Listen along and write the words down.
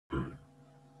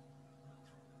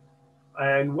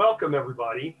and welcome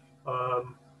everybody.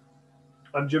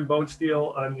 I'm Jim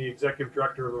Bonesteel. I'm the Executive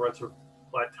Director of the Rensselaer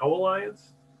Plateau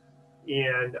Alliance,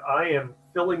 and I am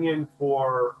filling in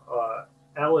for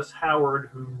Alice Howard,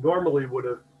 who normally would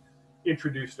have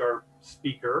introduced our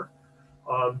speaker.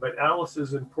 But Alice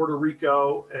is in Puerto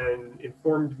Rico and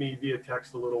informed me via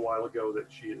text a little while ago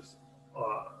that she is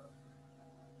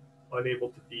unable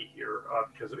to be here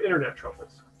because of internet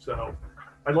troubles. So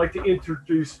I'd like to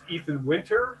introduce Ethan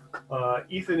Winter.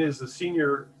 Ethan is the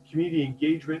Senior Community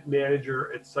Engagement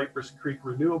Manager at Cypress Creek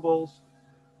Renewables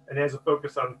and has a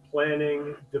focus on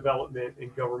planning, development,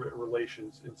 and government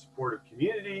relations in support of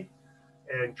community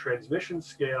and transmission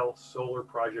scale solar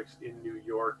projects in New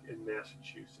York and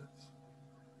Massachusetts.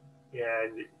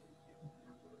 And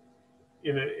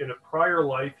in a prior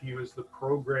life, he was the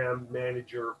program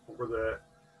manager for the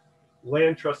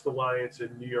Land Trust Alliance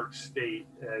in New York State,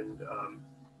 and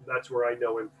that's where I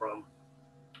know him from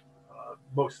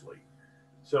mostly.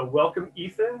 So welcome,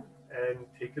 Ethan, and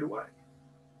take it away.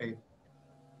 Great.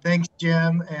 Thanks,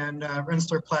 Jim, and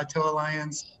Rensselaer Plateau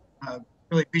Alliance.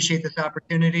 Really appreciate this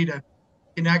opportunity to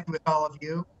connect with all of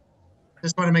you.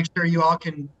 Just want to make sure you all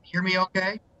can hear me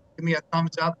okay. Give me a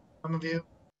thumbs up, some of you.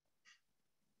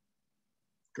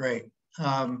 Great.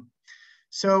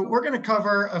 So we're going to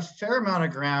cover a fair amount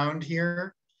of ground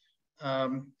here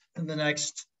in the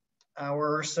next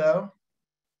hour or so.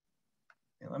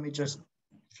 And let me just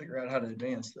figure out how to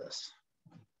advance this.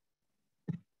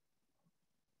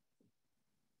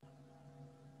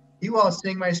 You all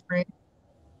seeing my screen?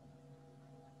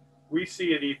 We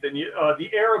see it, Ethan. The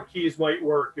arrow keys might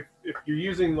work. If you're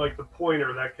using like the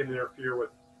pointer, that can interfere with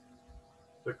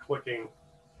the clicking.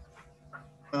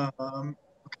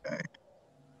 Okay.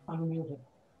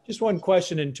 Just one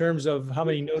question in terms of how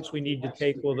many notes we need to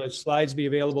take. Will the slides be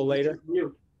available later?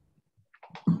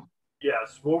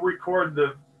 Yes, we'll record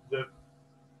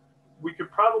we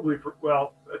could probably,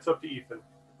 well, it's up to Ethan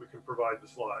if we can provide the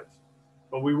slides,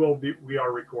 but we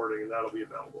are recording and that'll be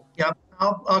available. Yep,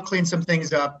 I'll clean some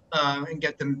things up and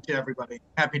get them to everybody.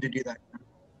 Happy to do that.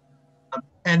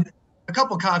 And a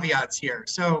couple caveats here.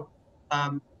 So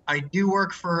I do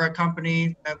work for a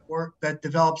company that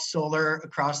develops solar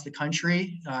across the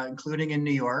country, including in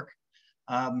New York.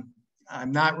 I'm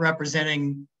not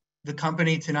representing the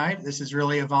company tonight. This is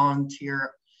really a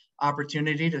volunteer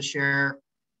opportunity to share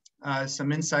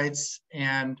some insights,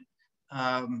 and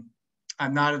I'm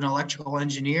not an electrical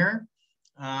engineer.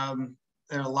 There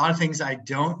are a lot of things I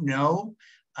don't know.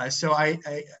 So I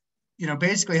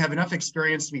basically have enough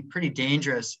experience to be pretty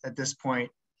dangerous at this point,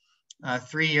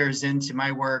 3 years into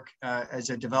my work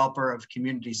as a developer of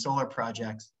community solar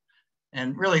projects,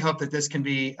 and really hope that this can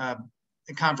be a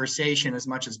conversation as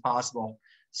much as possible.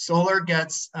 Solar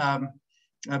gets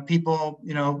people,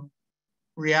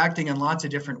 reacting in lots of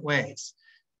different ways.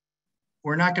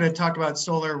 We're not going to talk about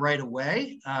solar right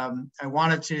away. I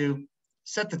wanted to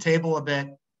set the table a bit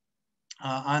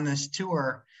on this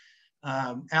tour.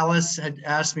 Alice had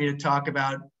asked me to talk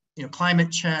about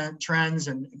climate trends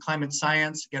and climate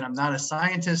science. Again, I'm not a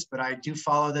scientist, but I do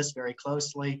follow this very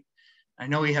closely. I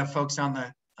know we have folks on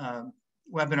the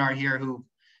webinar here who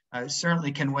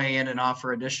certainly can weigh in and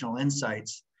offer additional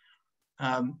insights.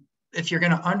 If you're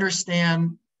going to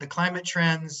understand the climate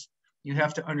trends, you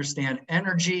have to understand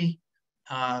energy.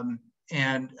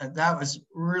 And that was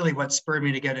really what spurred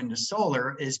me to get into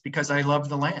solar, is because I love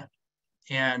the land.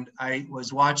 And I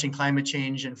was watching climate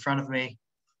change in front of me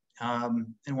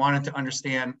and wanted to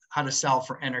understand how to solve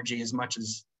for energy as much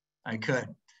as I could.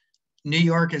 New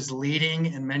York is leading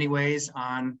in many ways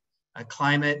on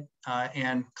climate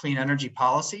and clean energy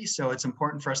policy. So it's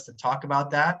important for us to talk about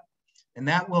that. And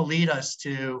that will lead us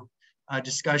to a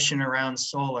discussion around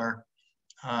solar.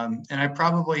 And I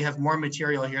probably have more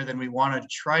material here than we want to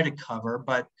try to cover,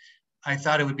 but I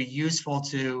thought it would be useful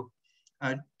to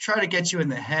try to get you in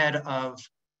the head of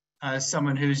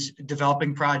someone who's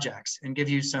developing projects and give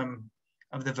you some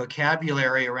of the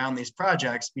vocabulary around these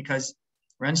projects, because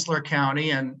Rensselaer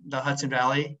County and the Hudson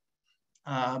Valley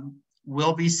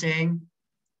will be seeing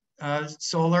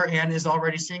solar and is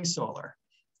already seeing solar.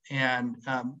 And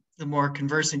the more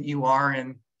conversant you are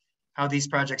in how these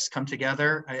projects come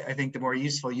together, I think the more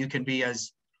useful you can be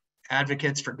as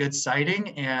advocates for good siting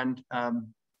and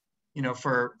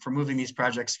for moving these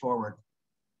projects forward.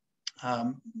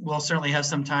 We'll certainly have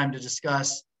some time to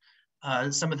discuss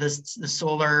some of the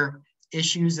solar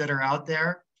issues that are out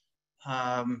there.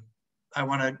 I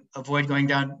want to avoid going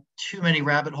down too many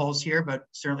rabbit holes here, but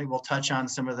certainly we'll touch on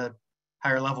some of the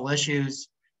higher level issues.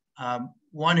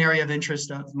 One area of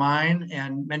interest of mine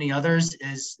and many others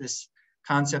is this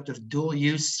concept of dual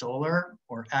use solar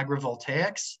or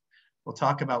agrivoltaics. We'll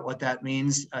talk about what that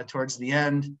means towards the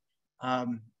end.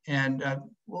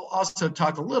 We'll also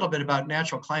talk a little bit about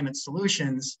natural climate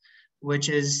solutions, which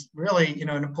is really, an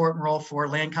important role for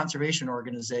land conservation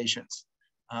organizations.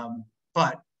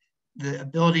 But the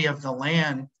ability of the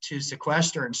land to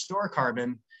sequester and store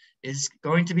carbon is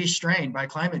going to be strained by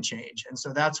climate change. And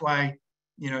so that's why,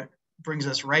 it brings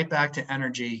us right back to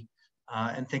energy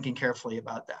and thinking carefully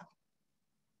about that.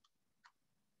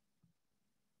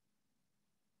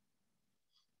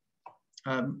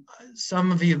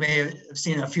 Some of you may have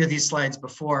seen a few of these slides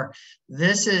before.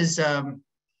 This is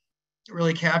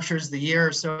really captures the year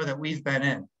or so that we've been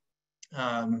in.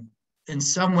 In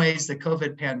some ways, the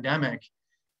COVID pandemic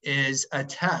is a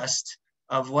test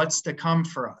of what's to come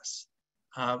for us.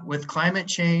 With climate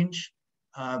change,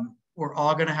 we're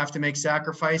all going to have to make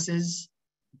sacrifices,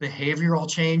 behavioral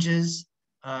changes,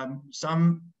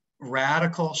 some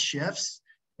radical shifts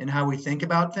in how we think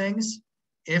about things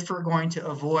if we're going to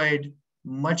avoid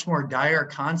much more dire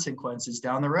consequences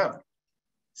down the road.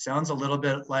 Sounds a little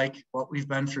bit like what we've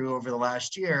been through over the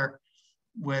last year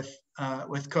with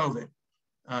COVID.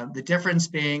 The difference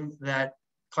being that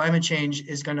climate change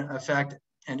is going to affect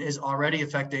and is already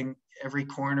affecting every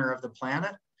corner of the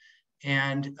planet.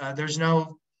 And there's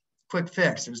no quick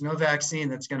fix. There's no vaccine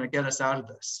that's going to get us out of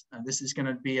this. This is going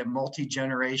to be a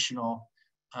multi-generational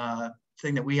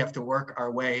thing that we have to work our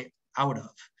way out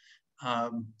of.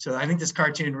 So I think this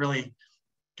cartoon really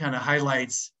kind of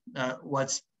highlights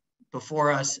what's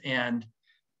before us. And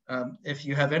if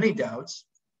you have any doubts,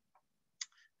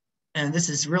 and this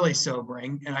is really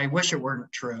sobering, and I wish it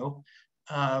weren't true,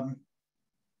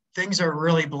 things are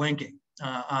really blinking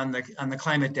on the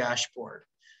climate dashboard.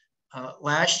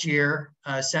 Last year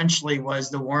essentially was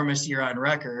the warmest year on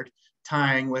record,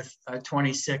 tying with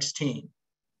 2016.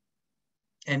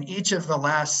 And each of the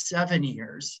last 7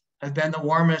 years have been the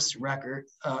warmest record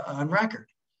on record.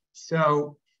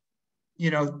 So,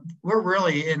 we're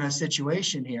really in a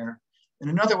situation here. And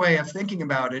another way of thinking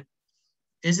about it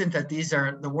isn't that these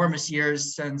are the warmest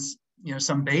years since,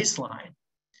 some baseline.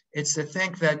 It's to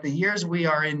think that the years we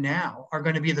are in now are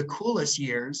going to be the coolest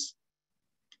years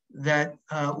that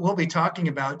we'll be talking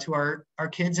about to our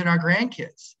kids and our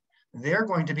grandkids. They're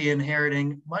going to be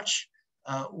inheriting much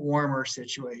warmer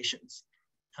situations.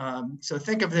 So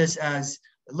think of this as,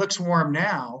 it looks warm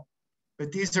now,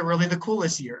 but these are really the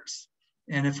coolest years.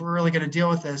 And if we're really going to deal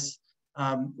with this,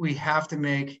 we have to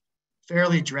make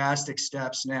fairly drastic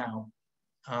steps now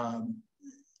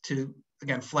to,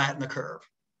 again, flatten the curve.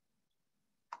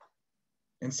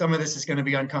 And some of this is going to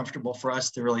be uncomfortable for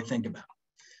us to really think about.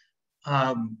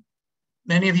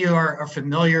 Many of you are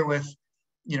familiar with,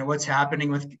 what's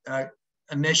happening with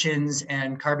emissions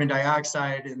and carbon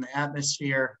dioxide in the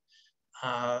atmosphere.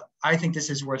 I think this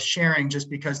is worth sharing just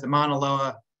because the Mauna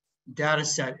Loa data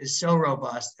set is so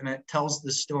robust and it tells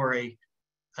the story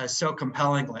so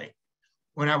compellingly.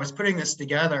 When I was putting this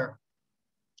together,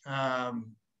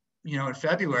 in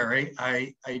February,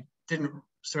 I didn't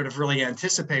sort of really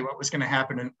anticipate what was going to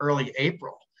happen in early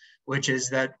April, which is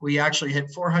that we actually hit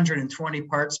 420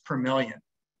 parts per million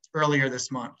earlier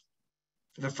this month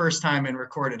for the first time in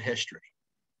recorded history.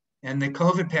 And the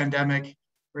COVID pandemic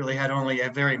really had only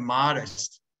a very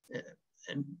modest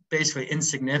and basically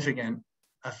insignificant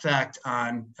effect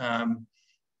on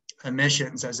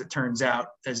emissions, as it turns out,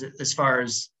 as far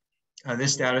as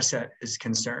this data set is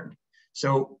concerned.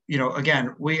 So,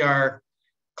 again, we are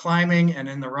climbing and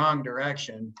in the wrong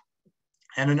direction.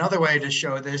 And another way to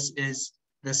show this is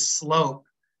the slope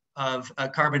of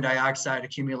carbon dioxide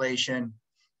accumulation.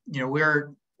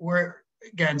 We're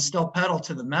again still pedal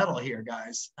to the metal here,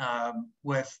 guys,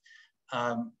 with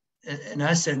in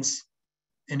essence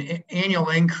an annual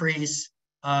increase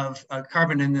of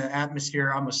carbon in the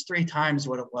atmosphere almost 3 times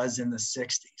what it was in the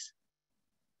 60s.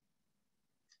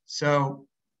 So,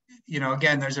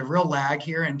 again, there's a real lag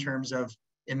here in terms of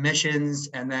emissions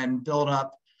and then build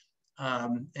up,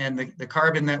 and the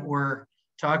carbon that we're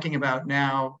talking about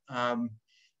now,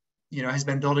 has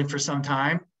been building for some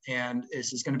time, and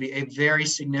this is going to be a very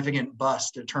significant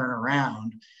bust to turn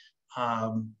around.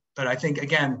 But I think,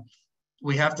 again,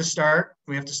 we have to start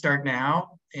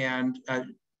now, and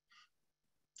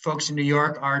folks in New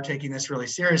York are taking this really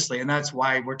seriously, and that's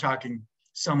why we're talking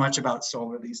so much about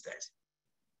solar these days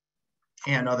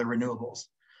and other renewables.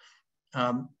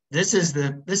 This is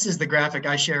the graphic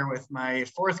I share with my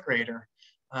 4th grader,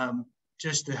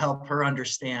 just to help her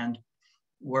understand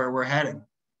where we're heading.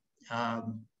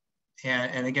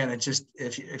 And again, it's just,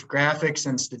 if graphics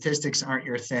and statistics aren't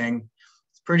your thing,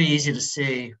 it's pretty easy to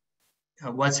see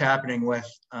what's happening with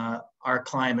our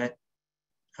climate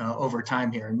over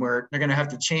time here. And they're going to have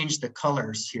to change the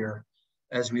colors here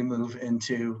as we move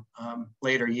into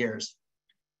later years.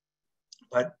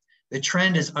 But the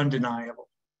trend is undeniable.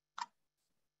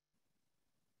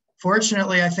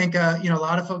 Fortunately, I think a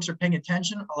lot of folks are paying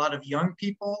attention. A lot of young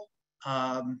people,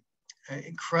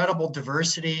 incredible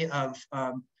diversity of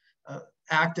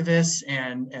activists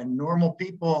and normal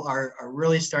people are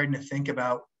really starting to think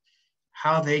about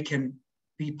how they can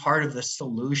be part of the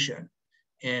solution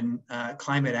in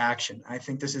climate action. I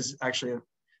think this is actually a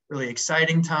really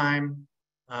exciting time,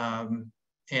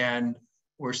 and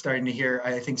we're starting to hear,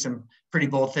 I think, some pretty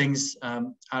bold things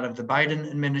out of the Biden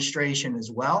administration as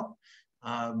well.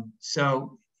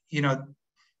 So,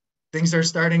 things are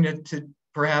starting to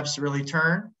perhaps really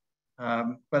turn.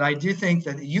 But I do think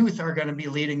that the youth are going to be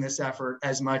leading this effort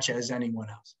as much as anyone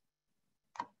else.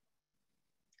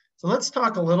 So let's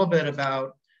talk a little bit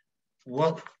about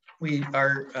what we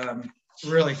are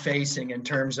really facing in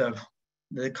terms of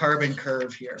the carbon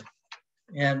curve here.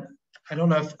 And I don't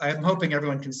know if, I'm hoping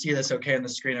everyone can see this okay on the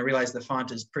screen. I realize the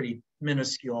font is pretty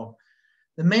minuscule.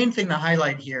 The main thing to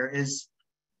highlight here is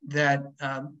that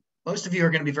most of you are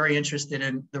going to be very interested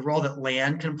in the role that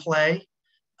land can play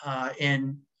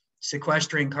in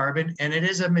sequestering carbon, and it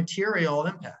is a material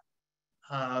impact.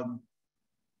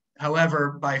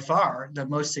 However, by far, the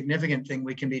most significant thing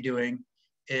we can be doing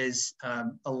is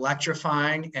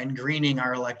electrifying and greening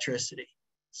our electricity.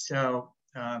 So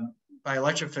by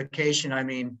electrification, I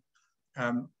mean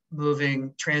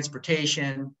moving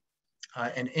transportation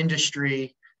and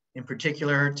industry in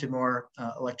particular to more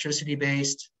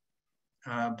electricity-based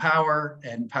power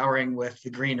and powering with the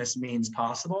greenest means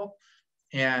possible.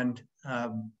 And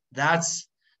that's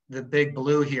the big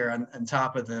blue here on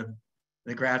top of the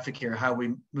graphic here, how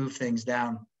we move things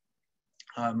down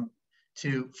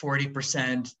to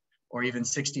 40% or even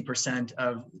 60%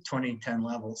 of 2010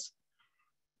 levels.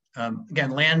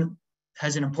 Again, land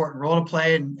has an important role to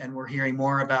play, and we're hearing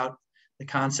more about the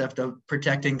concept of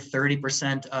protecting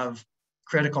 30% of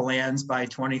critical lands by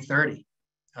 2030.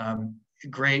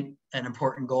 Great and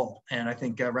important goal. And I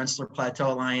think Rensselaer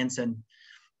Plateau Alliance and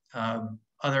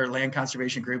other land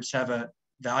conservation groups have a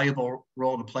valuable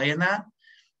role to play in that.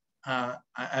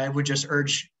 I would just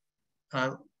urge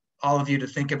all of you to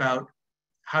think about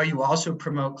how you also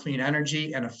promote clean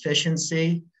energy and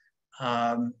efficiency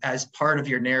as part of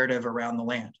your narrative around the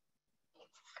land.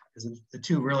 Because the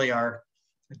two really are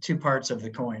the two parts of the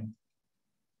coin.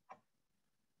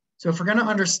 So if we're going to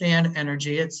understand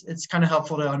energy, it's kind of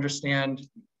helpful to understand,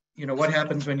 what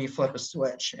happens when you flip a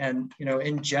switch. And,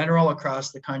 in general,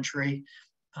 across the country,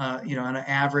 on an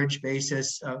average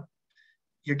basis,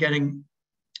 you're getting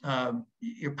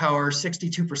your power,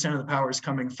 62% of the power is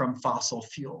coming from fossil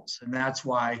fuels. And that's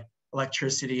why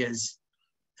electricity is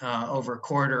over a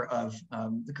quarter of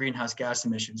the greenhouse gas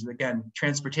emissions. Again,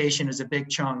 transportation is a big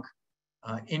chunk,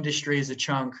 industry is a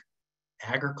chunk,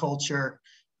 agriculture.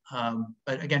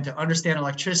 But again, to understand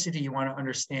electricity, you want to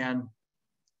understand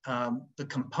the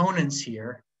components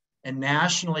here. And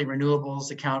nationally,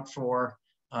 renewables account for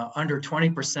under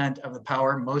 20% of the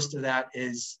power. Most of that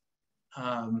is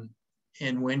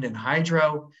in wind and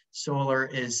hydro. Solar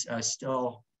is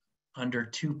still under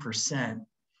 2%.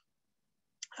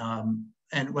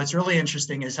 And what's really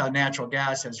interesting is how natural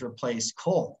gas has replaced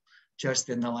coal just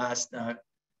in the last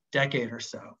decade or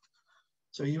so.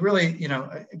 So you really,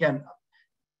 again,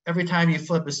 every time you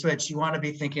flip a switch, you want to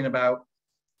be thinking about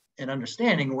and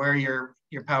understanding where your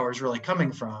power is really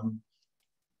coming from.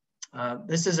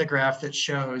 This is a graph that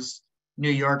shows New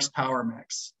York's power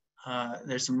mix.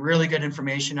 There's some really good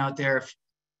information out there if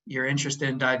you're interested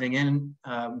in diving in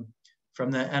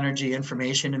from the Energy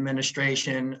Information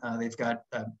Administration. They've got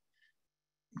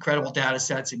incredible data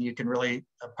sets, and you can really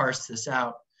parse this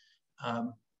out.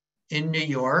 In New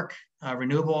York,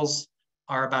 renewables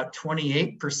are about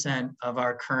 28% of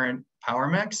our current power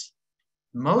mix.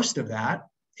 Most of that,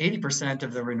 80%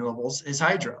 of the renewables, is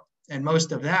hydro. And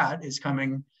most of that is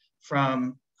coming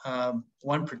from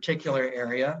one particular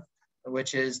area,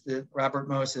 which is the Robert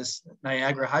Moses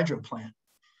Niagara Hydro Plant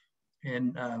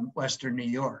in Western New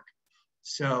York,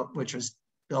 which was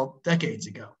built decades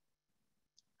ago.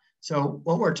 So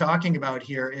what we're talking about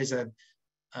here is a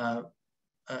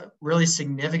really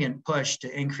significant push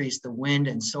to increase the wind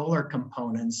and solar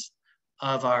components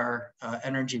of our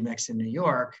energy mix in New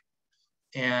York,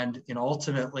 and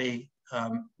ultimately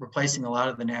replacing a lot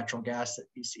of the natural gas that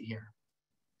you see here.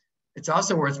 It's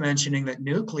also worth mentioning that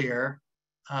nuclear,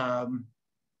 and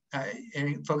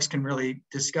folks can really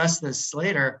discuss this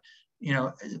later,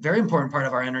 is a very important part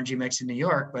of our energy mix in New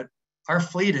York, but our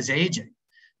fleet is aging.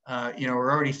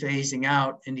 We're already phasing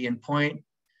out Indian Point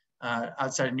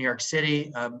outside of New York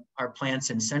City, our plants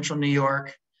in central New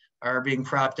York. are being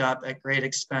propped up at great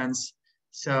expense.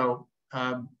 So,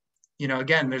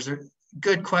 again, there's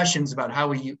good questions about how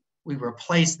we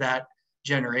replace that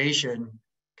generation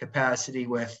capacity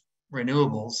with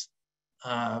renewables.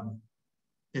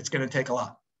 It's going to take a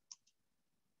lot.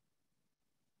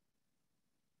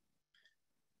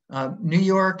 New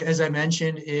York, as I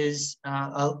mentioned, is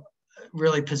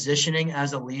really positioning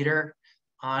as a leader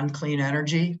on clean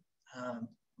energy.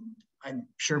 I'm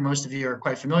sure most of you are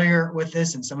quite familiar with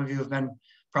this, and some of you have been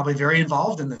probably very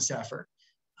involved in this effort.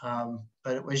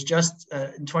 But it was just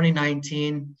in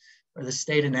 2019 where the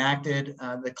state enacted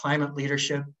the Climate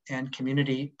Leadership and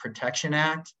Community Protection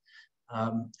Act,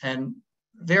 and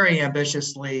very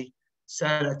ambitiously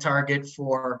set a target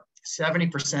for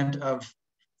 70% of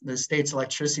the state's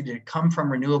electricity to come from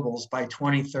renewables by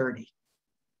 2030,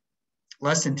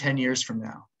 less than 10 years from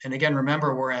now. And again,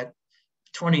 remember, we're at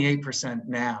 28%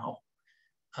 now.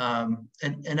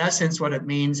 In essence, what it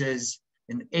means is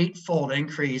an 8-fold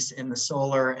increase in the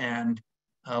solar and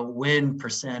wind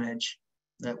percentage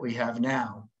that we have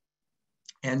now,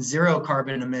 and 0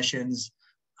 carbon emissions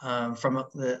from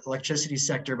the electricity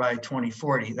sector by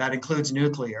 2040. That includes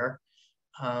nuclear.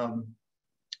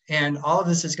 And all of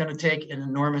this is going to take an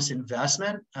enormous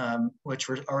investment, which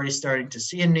we're already starting to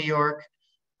see in New York,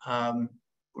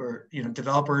 where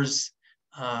developers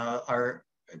are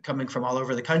coming from all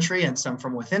over the country and some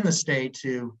from within the state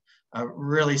to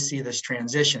really see this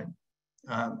transition.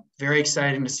 Very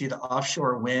exciting to see the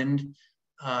offshore wind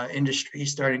industry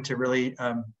starting to really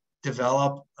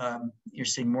develop. You're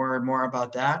seeing more and more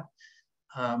about that.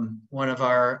 One of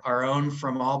our own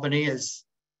from Albany is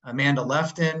Amanda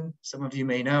Lefton, some of you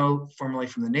may know, formerly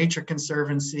from the Nature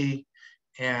Conservancy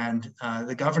and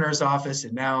the governor's office,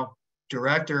 and now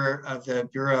director of the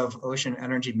Bureau of Ocean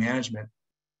Energy Management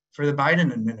for the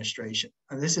Biden administration.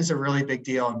 And this is a really big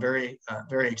deal and very,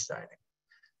 very exciting.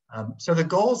 So the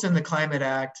goals in the Climate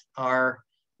Act are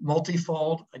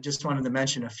multifold. I just wanted to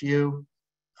mention a few.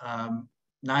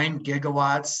 9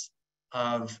 gigawatts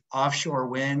of offshore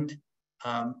wind.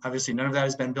 Obviously, none of that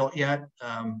has been built yet,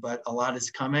 but a lot is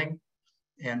coming.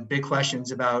 And big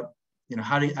questions about,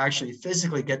 how do you actually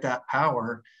physically get that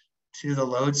power to the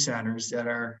load centers that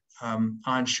are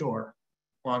onshore,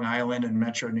 Long Island and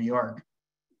Metro New York.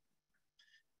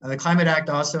 The Climate Act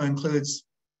also includes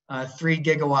 3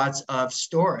 gigawatts of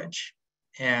storage.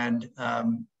 And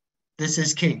this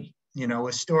is key.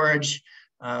 With storage,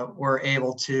 we're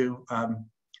able to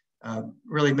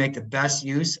really make the best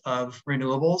use of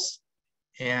renewables.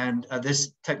 And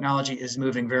this technology is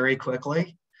moving very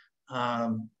quickly.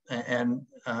 And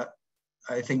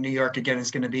I think New York, again, is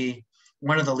going to be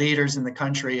one of the leaders in the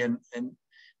country in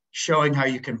showing how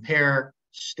you compare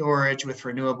storage with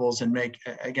renewables and make,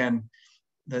 again,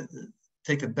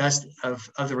 take the best of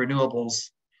the renewables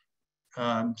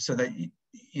so that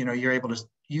you're able to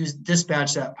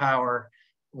dispatch that power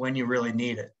when you really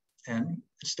need it. And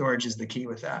storage is the key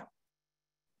with that.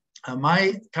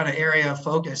 My kind of area of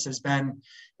focus has been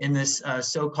in this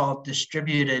so-called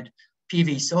distributed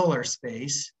PV solar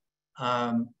space.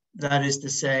 That is to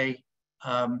say,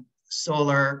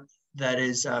 solar that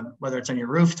is, whether it's on your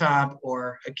rooftop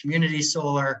or a community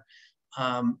solar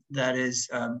that is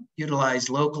utilized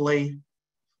locally.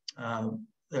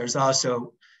 There's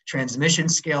also transmission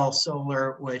scale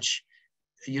solar, which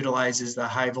utilizes the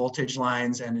high voltage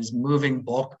lines and is moving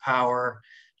bulk power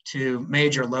to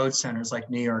major load centers like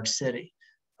New York City.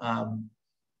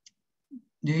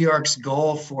 New York's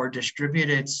goal for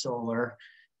distributed solar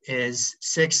is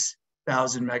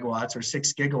 6,000 megawatts or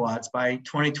 6 gigawatts by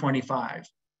 2025.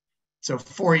 So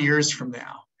 4 years from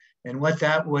now. And what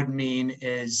that would mean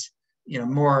is,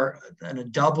 more than a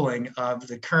doubling of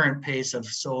the current pace of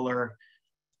solar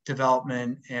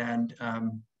development and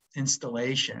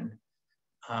installation,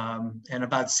 and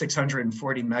about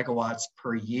 640 megawatts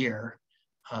per year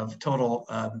of total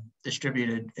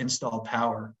distributed installed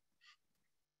power.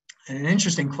 And an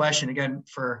interesting question, again,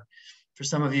 for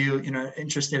some of you,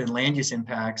 interested in land use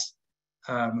impacts,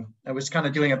 I was kind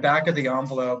of doing a back of the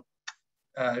envelope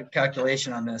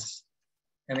calculation on this.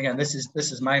 And again, this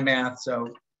is my math,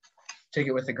 so take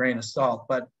it with a grain of salt.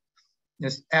 But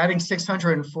this adding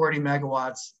 640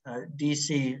 megawatts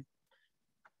DC,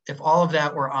 if all of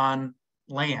that were on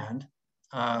land,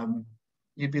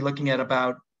 you'd be looking at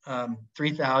about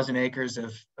 3,000 acres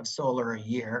of solar a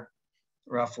year,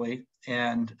 roughly.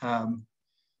 And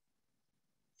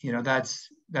that's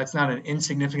not an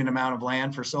insignificant amount of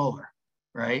land for solar,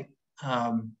 right?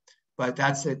 But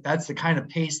that's the kind of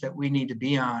pace that we need to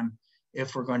be on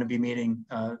if we're going to be meeting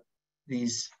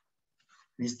these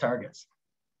targets.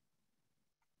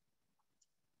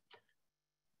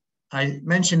 I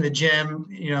mentioned the gym,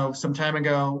 some time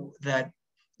ago, that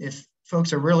if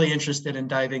folks are really interested in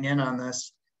diving in on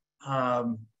this,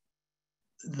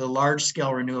 the large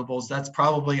scale renewables, that's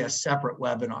probably a separate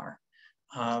webinar.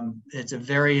 It's a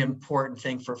very important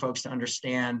thing for folks to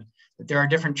understand that there are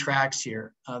different tracks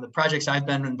here. The projects I've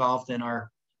been involved in are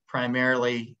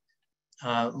primarily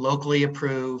locally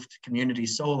approved community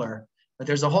solar, but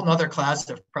there's a whole nother class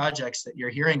of projects that you're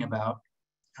hearing about,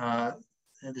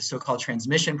 the so-called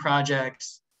transmission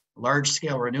projects, large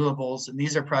scale renewables, and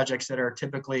these are projects that are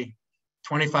typically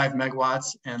 25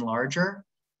 megawatts and larger.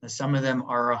 Some of them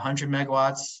are 100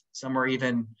 megawatts, some are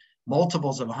even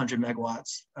multiples of 100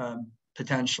 megawatts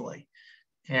potentially.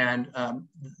 And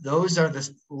those are the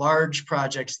large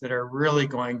projects that are really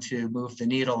going to move the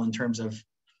needle in terms of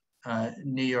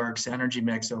New York's energy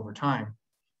mix over time.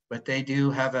 But they do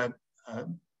have a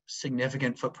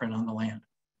significant footprint on the land.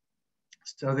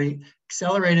 So the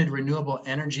Accelerated Renewable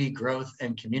Energy Growth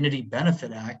and Community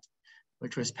Benefit Act,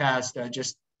 which was passed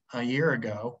just a year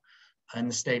ago in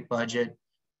the state budget,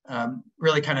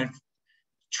 really kind of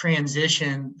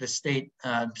transitioned the state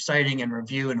siting and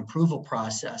review and approval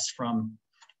process from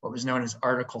what was known as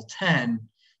Article 10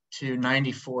 to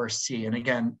 94C. And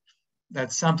again,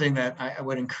 that's something that I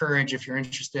would encourage, if you're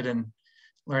interested in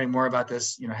learning more about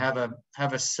this,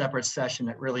 have a separate session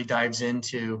that really dives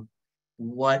into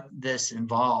what this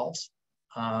involves.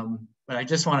 But I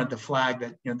just wanted to flag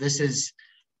that this is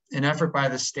an effort by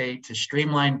the state to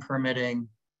streamline permitting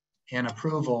and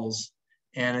approvals,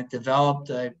 and it developed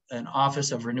an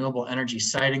Office of Renewable Energy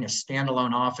Siting, a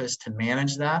standalone office to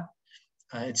manage that.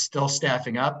 It's still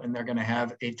staffing up, and they're going to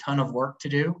have a ton of work to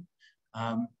do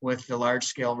with the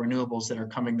large-scale renewables that are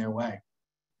coming their way.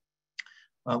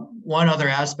 One other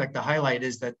aspect to highlight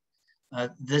is that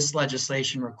this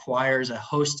legislation requires a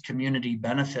host community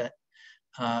benefit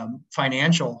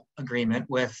financial agreement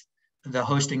with the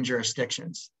hosting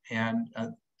jurisdictions. And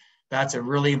that's a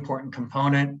really important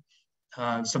component,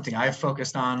 something I've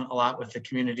focused on a lot with the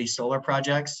community solar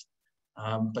projects,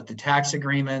 but the tax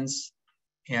agreements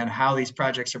and how these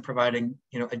projects are providing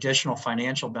additional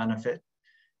financial benefit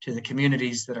to the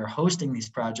communities that are hosting these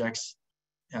projects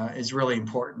is really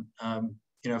important.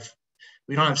 If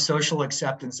we don't have social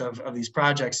acceptance of these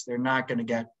projects, they're not going to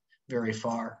get very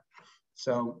far.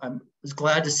 So I was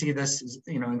glad to see this,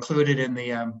 included in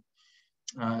the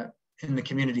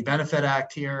Community Benefit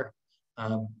Act here,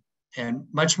 and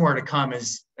much more to come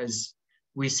as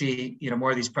we see,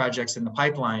 more of these projects in the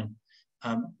pipeline.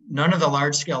 None of the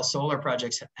large-scale solar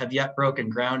projects have yet broken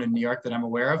ground in New York that I'm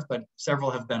aware of, but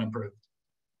several have been approved.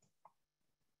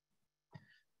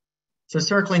 So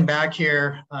circling back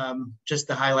here, just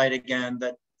to highlight again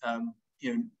that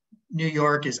New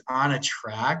York is on a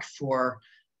track for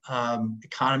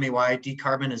economy-wide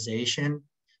decarbonization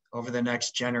over the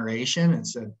next generation.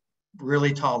 It's a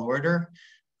really tall order.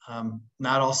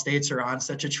 Not all states are on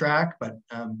such a track, but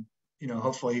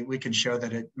hopefully we can show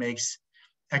that it makes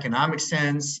economic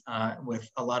sense with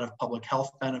a lot of public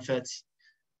health benefits.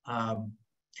 And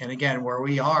again, where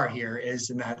we are here is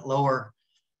in that lower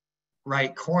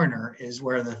right corner is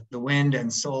where the wind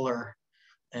and solar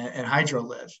and hydro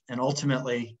live. And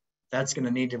ultimately, that's going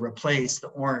to need to replace the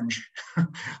orange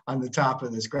on the top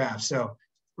of this graph. So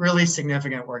really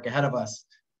significant work ahead of us,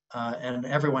 and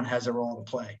everyone has a role to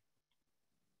play.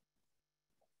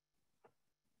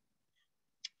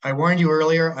 I warned you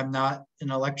earlier, I'm not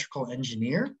an electrical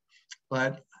engineer,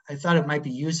 but I thought it might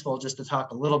be useful just to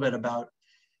talk a little bit about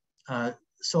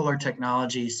solar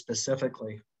technology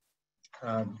specifically,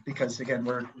 because again,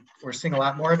 we're seeing a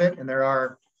lot more of it, and there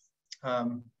are,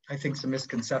 I think, some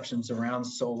misconceptions around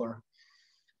solar.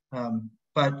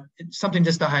 But it's something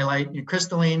just to highlight,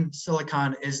 crystalline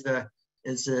silicon is the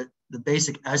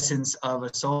basic essence of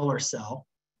a solar cell,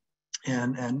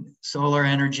 and solar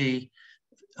energy.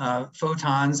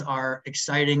 Photons are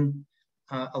exciting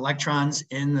electrons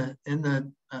in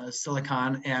the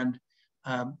silicon and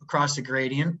across the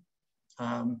gradient.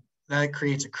 That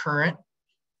creates a current,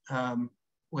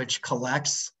 which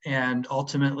collects, and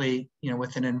ultimately,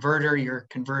 with an inverter, you're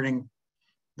converting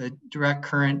the direct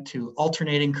current to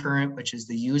alternating current, which is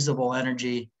the usable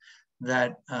energy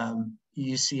that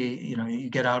you see, you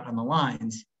get out on the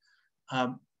lines.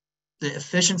 The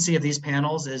efficiency of these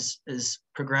panels is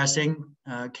progressing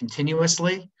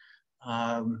continuously.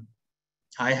 I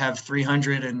have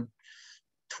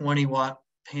 320 watt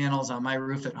panels on my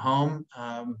roof at home,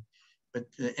 but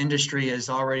the industry is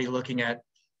already looking at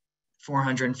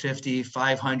 450,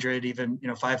 500, even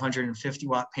 550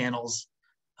 watt panels,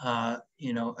 a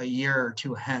year or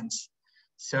two hence.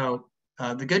 So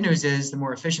the good news is the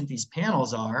more efficient these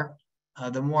panels are,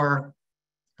 the more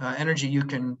energy you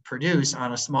can produce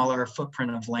on a smaller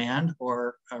footprint of land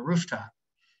or a rooftop.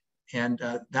 And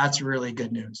that's really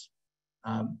good news.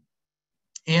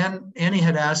 Annie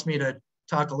had asked me to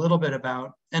talk a little bit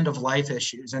about end of life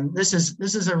issues. And this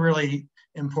is a really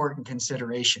important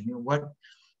consideration. You know,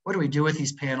 what do we do with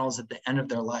these panels at the end of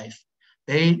their life?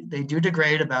 They do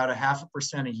degrade about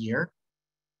 0.5% a year.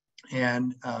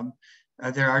 And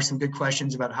there are some good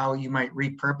questions about how you might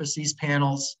repurpose these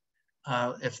panels.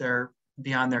 If they're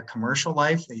beyond their commercial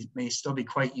life, they may still be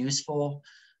quite useful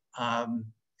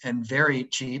and very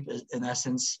cheap in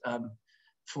essence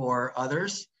for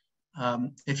others.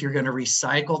 If you're going to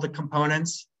recycle the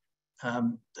components,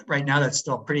 right now that's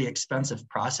still a pretty expensive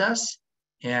process.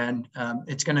 And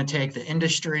it's going to take the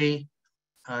industry,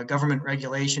 government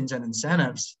regulations and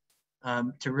incentives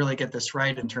to really get this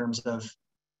right in terms of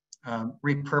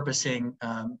repurposing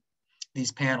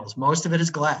these panels. Most of it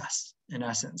is glass in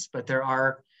essence, but there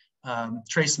are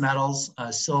trace metals,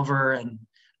 silver and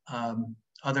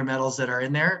other metals that are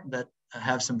in there that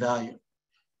have some value.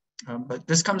 But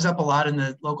this comes up a lot in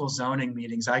the local zoning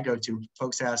meetings I go to.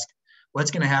 Folks ask,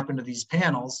 what's going to happen to these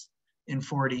panels in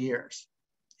 40 years?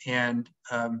 And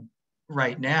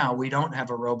right now, we don't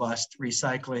have a robust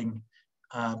recycling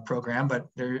program, but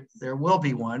there will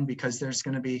be one because there's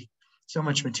going to be so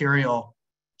much material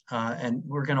and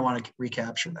we're going to want to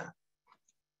recapture that.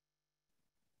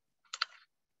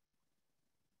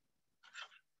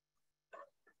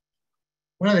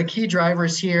 One of the key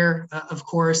drivers here, of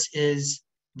course, is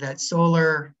that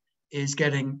solar is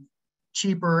getting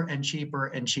cheaper and cheaper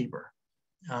and cheaper.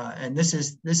 And this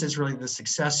is really the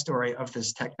success story of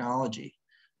this technology.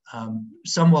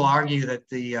 Some will argue that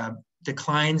the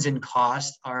declines in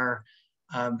cost are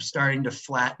starting to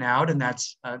flatten out, and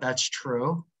that's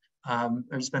true.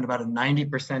 There's been about a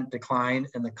 90% decline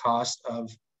in the cost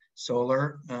of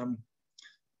solar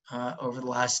over the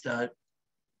last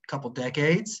couple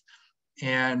decades.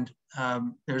 And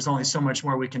there's only so much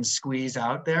more we can squeeze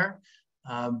out there.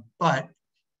 But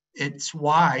it's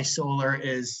why solar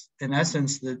is, in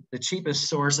essence, the cheapest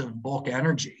source of bulk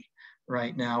energy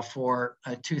right now for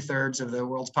 2/3 of the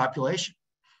world's population.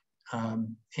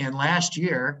 And last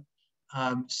year,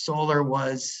 solar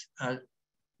was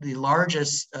the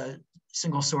largest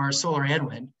single source, solar and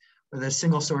wind, were the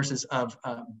single sources of,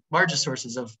 largest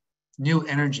sources of new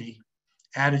energy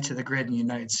added to the grid in the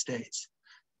United States.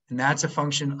 And that's a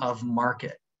function of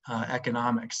market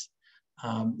economics,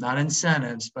 not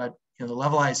incentives, but the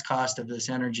levelized cost of this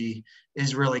energy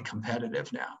is really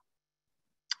competitive now.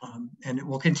 And it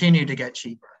will continue to get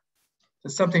cheaper. So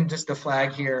something just to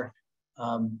flag here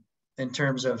in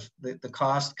terms of the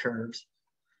cost curves.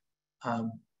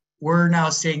 We're now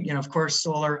seeing, of course,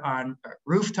 solar on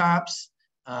rooftops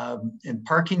and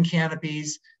parking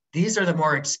canopies. These are the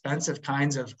more expensive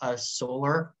kinds of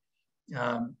solar.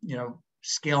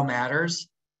 Scale matters,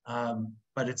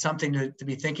 but it's something to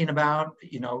be thinking about.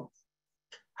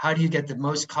 How do you get the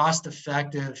most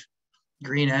cost-effective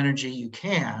green energy you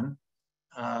can?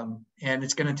 And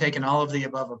it's going to take an all of the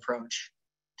above approach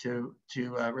to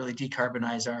really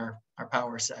decarbonize our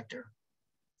power sector.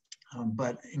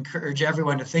 But encourage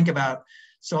everyone to think about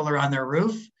solar on their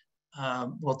roof.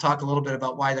 We'll talk a little bit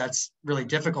about why that's really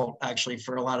difficult, actually,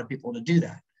 for a lot of people to do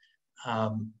that.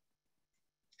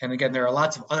 And again, there are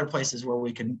lots of other places where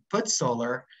we can put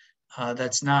solar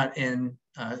that's not in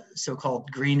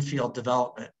so-called greenfield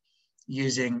development,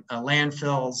 using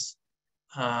landfills,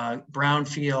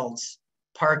 brownfields,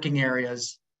 parking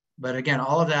areas. But again,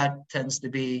 all of that tends to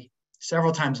be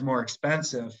several times more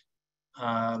expensive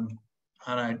on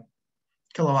a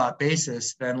kilowatt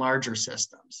basis than larger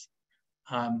systems.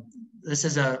 This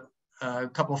is a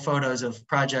couple photos of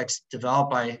projects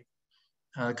developed by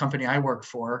a company I work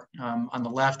for. On the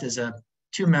left is a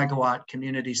 2 megawatt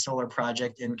community solar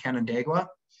project in Canandaigua,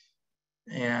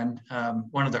 and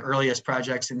one of the earliest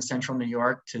projects in central New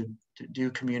York to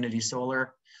do community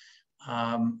solar.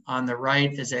 On the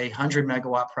right is a 100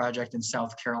 megawatt project in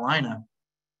South Carolina.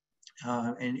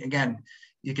 And again,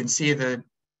 you can see the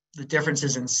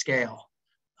differences in scale.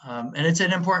 And it's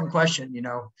an important question.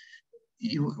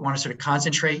 You want to sort of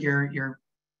concentrate your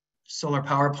solar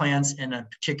power plants in a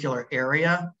particular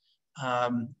area,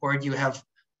 or do you have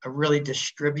a really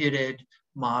distributed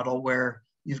model where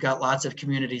you've got lots of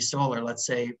community solar, let's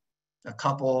say a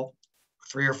couple,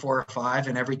 3 or 4 or 5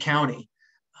 in every county.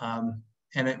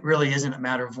 And it really isn't a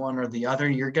matter of one or the other.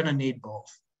 You're going to need both.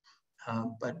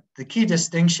 But the key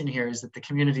distinction here is that the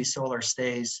community solar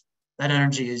that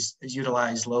energy is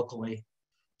utilized locally,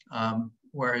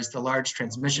 whereas the large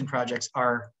transmission projects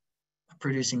are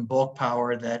producing bulk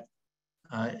power that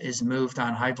is moved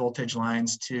on high voltage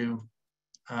lines to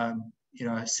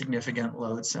a significant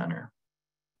load center.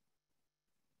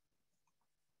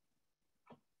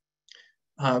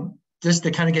 Just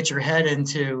to kind of get your head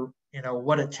into,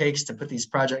 what it takes to put these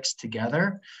projects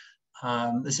together.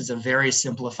 This is a very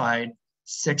simplified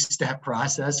 6-step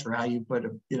process for how you put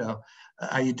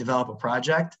how you develop a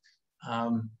project.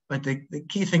 But the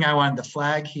key thing I wanted to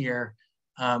flag here,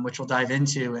 which we'll dive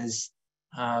into, is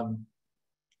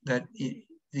that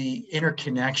the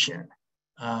interconnection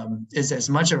is as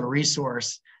much of a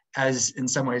resource as, in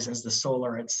some ways, as the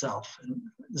solar itself. And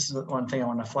this is one thing I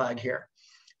want to flag here.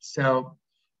 So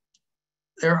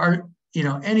there are,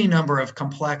 any number of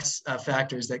complex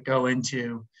factors that go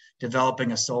into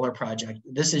developing a solar project.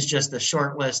 This is just a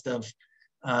short list of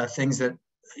things that,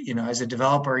 as a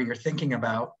developer, you're thinking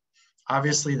about.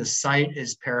 Obviously, the site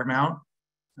is paramount.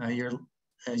 You're,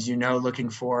 as you know, looking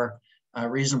for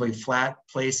reasonably flat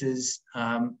places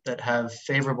that have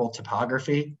favorable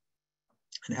topography,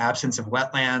 an absence of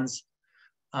wetlands.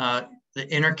 The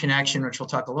interconnection, which we'll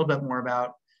talk a little bit more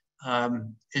about,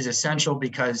 is essential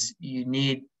because you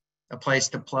need a place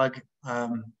to plug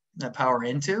that power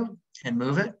into and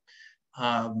move it.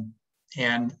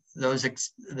 And the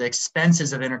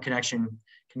expenses of interconnection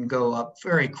can go up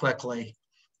very quickly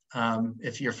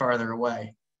if you're farther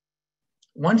away.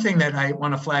 One thing that I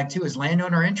want to flag too is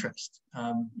landowner interest.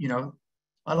 A lot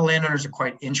of landowners are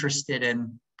quite interested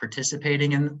in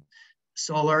participating in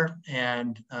solar,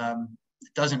 and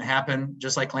it doesn't happen,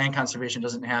 just like land conservation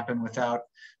doesn't happen without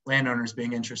landowners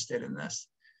being interested in this.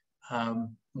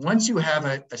 Once you have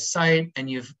a site and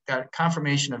you've got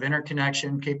confirmation of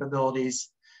interconnection capabilities,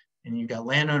 and you've got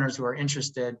landowners who are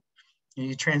interested,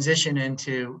 you transition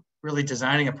into really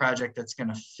designing a project that's going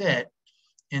to fit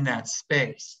in that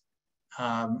space.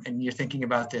 And you're thinking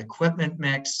about the equipment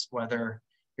mix, whether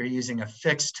you're using a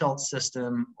fixed tilt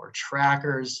system or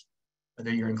trackers,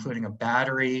 whether you're including a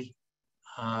battery.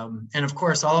 And of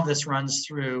course, all of this runs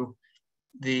through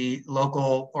the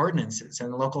local ordinances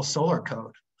and the local solar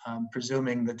code,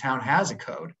 presuming the town has a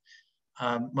code.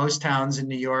 Most towns in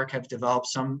New York have developed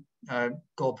some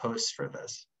goalposts for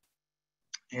this.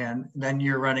 And then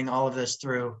you're running all of this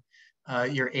through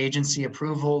your agency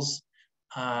approvals,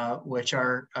 which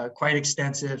are quite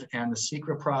extensive, and the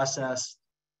secret process.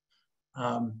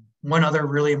 One other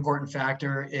really important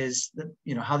factor is that,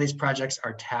 how these projects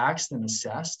are taxed and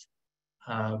assessed,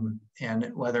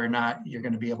 and whether or not you're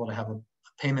going to be able to have a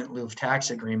payment in lieu of tax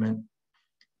agreement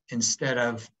instead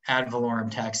of ad valorem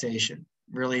taxation.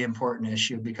 Really important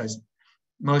issue, because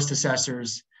most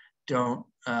assessors don't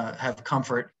have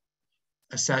comfort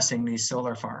assessing these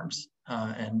solar farms,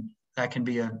 and that can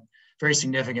be a very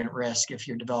significant risk if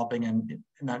you're developing and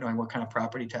not knowing what kind of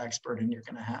property tax burden you're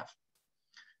going to have.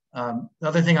 The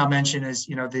other thing I'll mention is,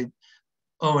 the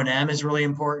O&M is really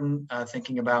important,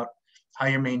 thinking about how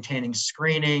you're maintaining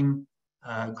screening,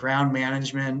 ground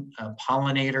management,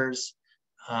 pollinators,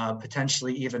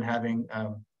 potentially even having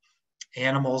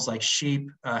animals like sheep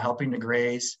helping to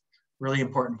graze, really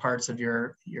important parts of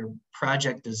your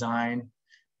project design.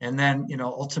 And then,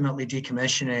 ultimately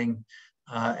decommissioning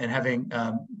and having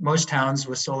most towns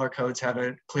with solar codes have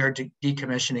a clear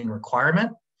decommissioning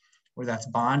requirement where that's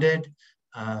bonded.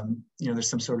 There's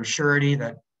some sort of surety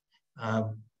that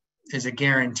is a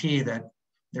guarantee that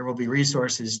there will be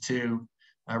resources to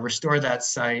restore that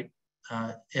site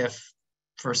if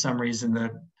for some reason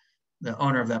the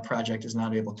owner of that project is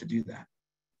not able to do that.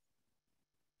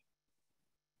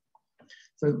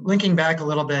 So linking back a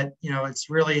little bit, it's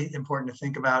really important to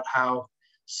think about how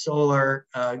solar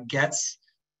gets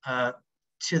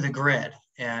to the grid.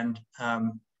 And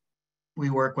we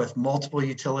work with multiple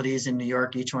utilities in New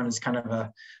York. Each one is kind of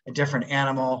a different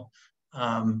animal.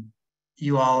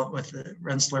 You all with the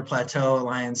Rensselaer Plateau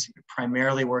Alliance,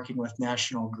 primarily working with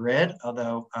National Grid,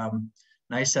 although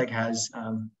NYSEG has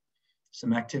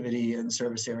some activity in the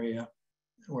service area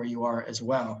where you are as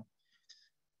well.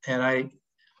 And I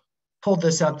pulled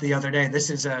this up the other day. This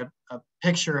is a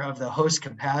picture of the host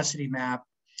capacity map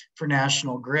for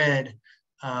National Grid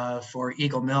for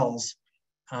Eagle Mills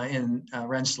in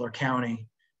Rensselaer County.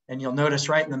 And you'll notice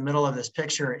right in the middle of this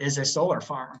picture is a solar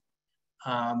farm.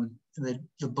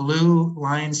 The blue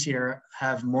lines here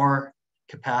have more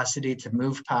capacity to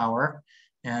move power,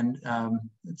 and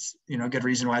it's a good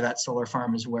reason why that solar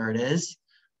farm is where it is.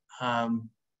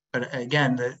 But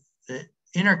again, the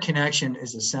interconnection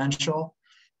is essential,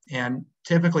 and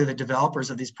typically the developers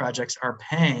of these projects are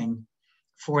paying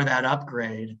for that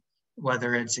upgrade,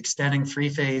 whether it's extending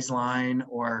three-phase line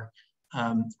or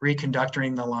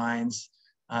reconductoring the lines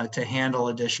to handle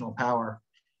additional power.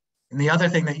 And the other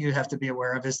thing that you have to be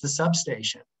aware of is the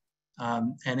substation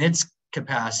and its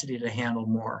capacity to handle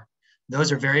more.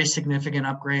 Those are very significant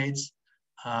upgrades,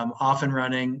 often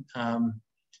running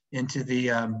into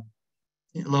the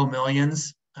low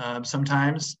millions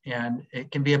sometimes, and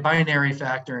it can be a binary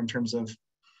factor in terms of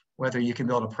whether you can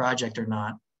build a project or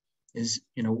not, is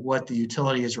what the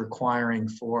utility is requiring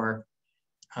for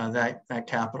that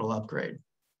capital upgrade.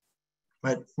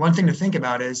 But one thing to think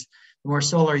about is the more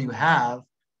solar you have,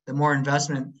 the more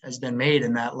investment has been made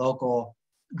in that local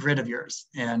grid of yours.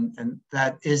 And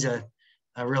that is a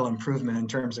real improvement in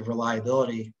terms of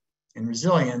reliability and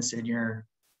resilience in your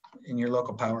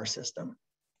local power system.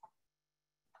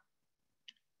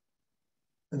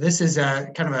 This is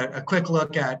a kind of a quick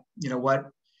look at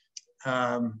what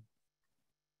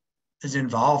is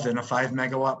involved in a 5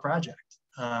 megawatt project.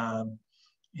 And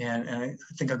I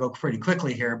think I'll go pretty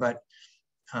quickly here, but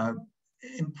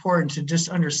important to just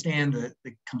understand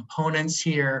the components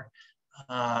here,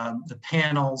 the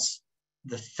panels,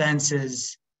 the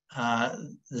fences,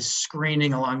 the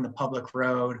screening along the public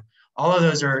road. All of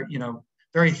those are,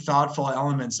 very thoughtful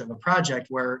elements of a project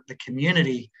where the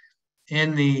community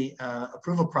in the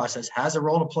approval process has a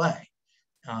role to play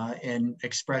in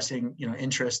expressing,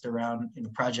 interest around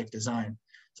project design.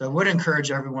 So I would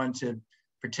encourage everyone to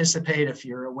participate if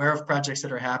you're aware of projects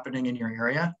that are happening in your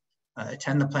area.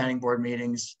 Attend the planning board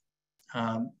meetings.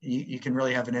 You can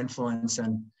really have an influence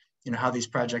on how these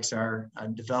projects are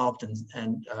developed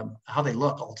and how they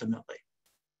look ultimately.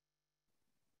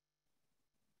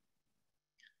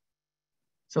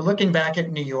 So looking back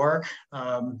at New York,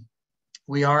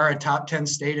 we are a top 10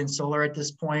 state in solar at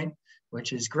this point,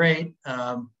 which is great,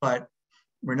 but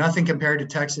we're nothing compared to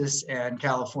Texas and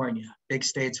California, big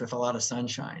states with a lot of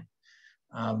sunshine.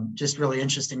 Just really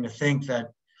interesting to think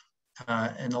that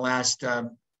in the last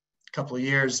couple of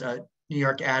years, New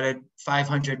York added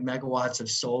 500 megawatts of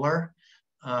solar.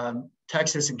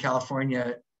 Texas and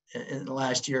California in the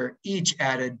last year each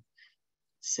added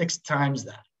 6 times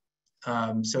that.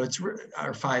 So it's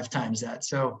or 5 times that.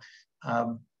 So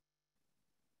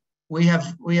we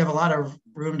have a lot of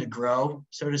room to grow,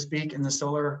 so to speak, in the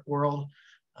solar world.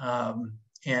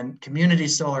 And community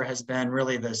solar has been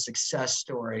really the success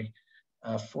story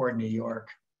for New York.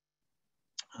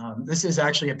 This is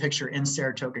actually a picture in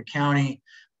Saratoga County,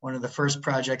 one of the first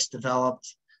projects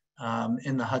developed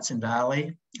in the Hudson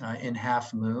Valley in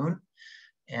Half Moon.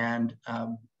 And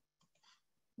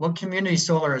what community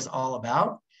solar is all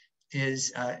about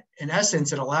is, in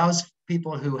essence, it allows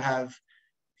people who have,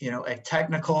 a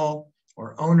technical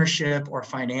or ownership or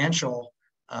financial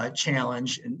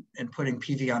challenge in putting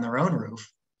PV on their own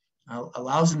roof,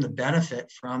 allows them to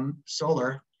benefit from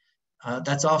solar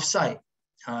that's off-site.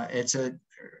 It's an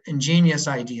ingenious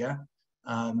idea,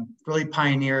 really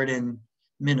pioneered in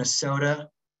Minnesota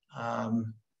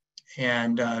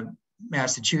and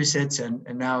Massachusetts,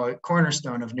 and now a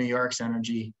cornerstone of New York's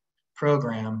energy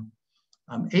program.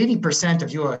 80%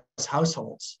 of US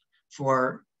households,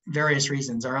 for various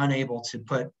reasons, are unable to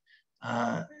put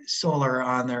solar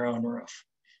on their own roof.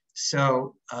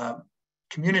 So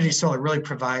community solar really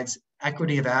provides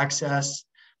equity of access,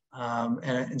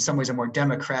 and in some ways a more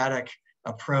democratic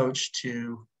approach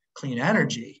to clean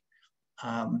energy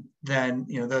than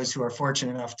those who are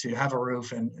fortunate enough to have a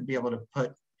roof and be able to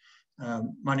put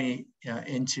money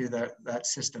into that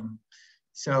system.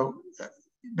 So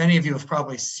many of you have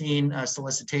probably seen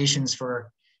solicitations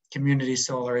for community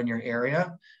solar in your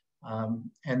area,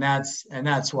 and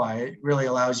that's why it really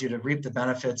allows you to reap the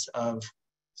benefits of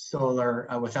solar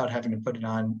without having to put it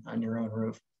on your own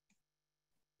roof.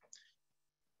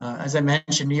 As I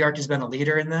mentioned, New York has been a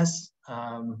leader in this.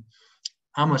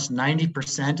 Almost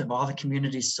 90% of all the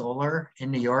community solar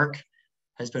in New York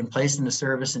has been placed into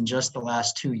service in just the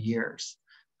last 2 years.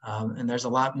 And there's a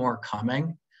lot more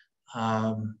coming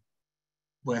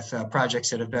with projects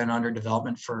that have been under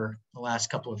development for the last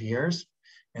couple of years.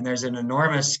 And there's an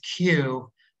enormous queue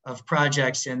of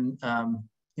projects in,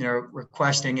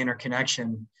 requesting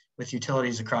interconnection with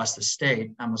utilities across the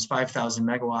state, almost 5,000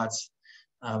 megawatts.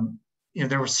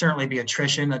 There will certainly be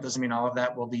attrition. That doesn't mean all of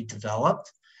that will be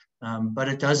developed, but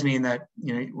it does mean that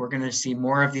we're going to see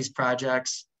more of these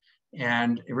projects,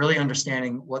 and really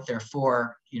understanding what they're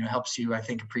for, helps you, I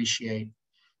think, appreciate,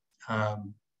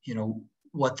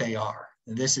 what they are.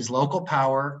 This is local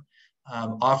power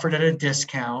offered at a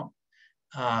discount,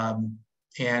 and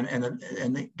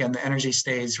again, the energy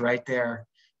stays right there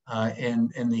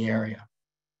in the area.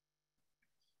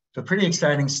 So pretty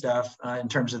exciting stuff in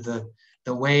terms of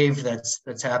the wave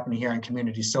that's happening here in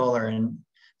community solar, and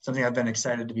something I've been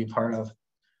excited to be part of. I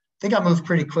think I'll move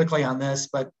pretty quickly on this,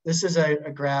 but this is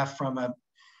a graph from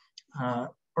a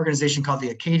organization called the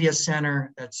Acadia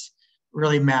Center that's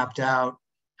really mapped out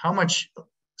how much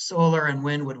solar and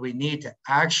wind would we need to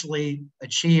actually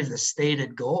achieve the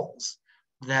stated goals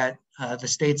that the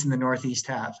states in the Northeast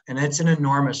have? And it's an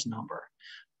enormous number.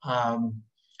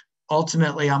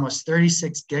 Ultimately, almost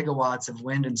 36 gigawatts of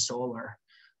wind and solar,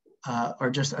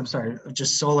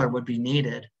 just solar would be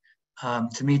needed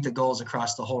to meet the goals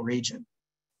across the whole region.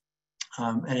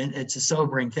 And it's a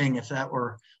sobering thing. If that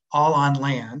were all on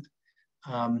land,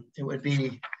 it would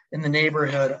be in the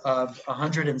neighborhood of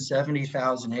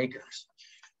 170,000 acres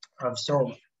of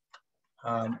solar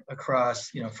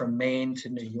across, from Maine to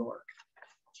New York.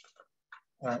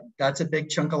 That's a big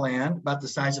chunk of land, about the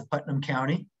size of Putnam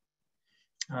County.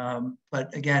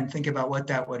 But again, think about what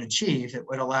that would achieve. It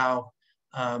would allow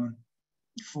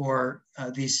for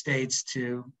these states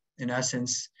to, in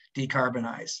essence,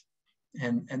 decarbonize.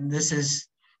 And this is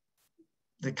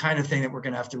the kind of thing that we're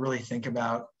going to have to really think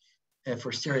about if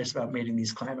we're serious about meeting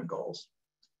these climate goals.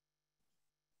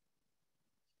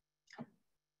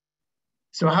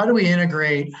 So how do we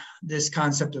integrate this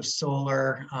concept of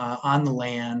solar on the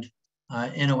land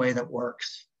in a way that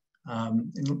works?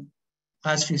 In the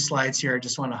last few slides here, I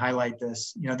just want to highlight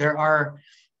this. There are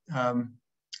a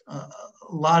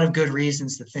lot of good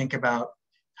reasons to think about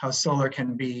how solar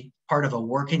can be part of a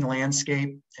working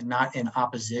landscape and not in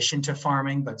opposition to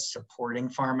farming, but supporting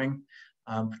farming,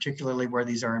 particularly where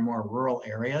these are in more rural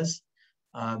areas.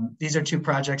 These are two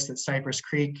projects that Cypress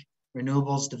Creek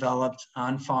Renewables developed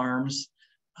on farms.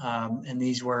 And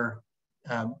these were,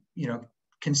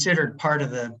 considered part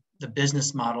of the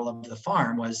business model of the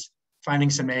farm was finding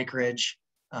some acreage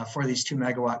for these 2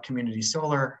 megawatt community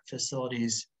solar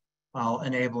facilities while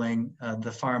enabling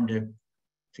the farm to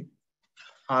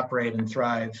operate and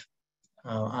thrive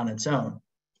on its own.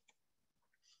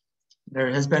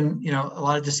 There has been, a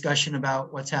lot of discussion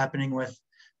about what's happening with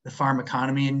the farm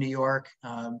economy in New York.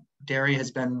 Dairy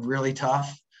has been really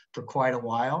tough for quite a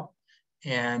while,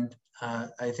 and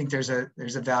I think there's a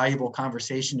valuable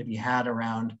conversation to be had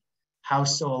around how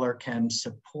solar can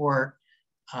support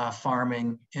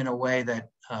farming in a way that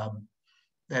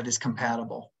that is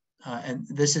compatible. And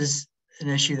this is an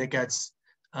issue that gets,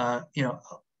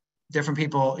 different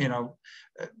people,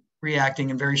 reacting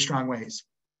in very strong ways,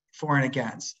 for and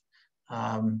against.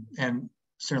 And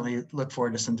certainly look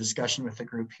forward to some discussion with the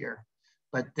group here.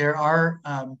 But there are,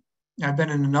 I've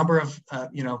been in a number of,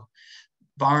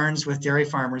 barns with dairy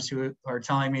farmers who are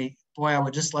telling me, boy, I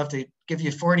would just love to give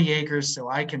you 40 acres so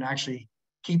I can actually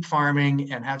keep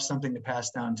farming and have something to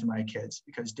pass down to my kids,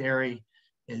 because dairy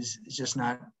is just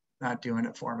not doing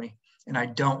it for me. And I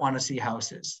don't want to see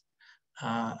houses.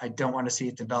 I don't want to see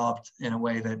it developed in a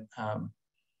way that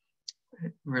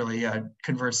really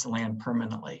converts the land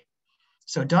permanently.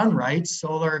 So done right,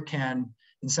 solar can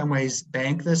in some ways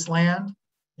bank this land.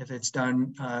 If it's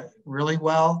done really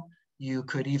well, you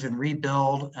could even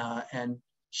rebuild and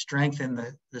strengthen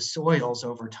the soils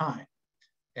over time.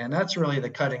 And that's really the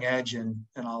cutting edge in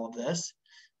all of this,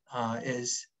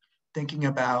 is thinking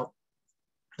about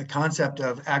the concept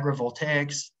of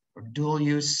agrivoltaics or dual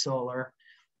use solar,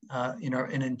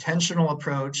 an intentional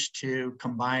approach to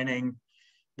combining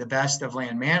the best of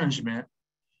land management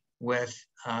with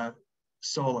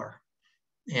solar.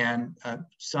 And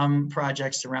some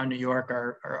projects around New York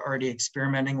are already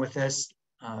experimenting with this.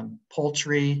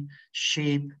 Poultry,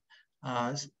 sheep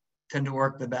tend to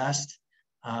work the best.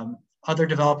 Other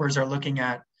developers are looking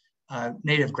at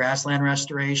native grassland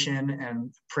restoration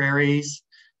and prairies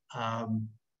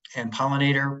and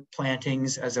pollinator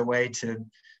plantings as a way to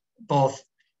both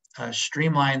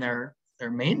streamline their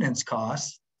maintenance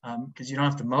costs, because you don't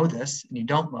have to mow this, and you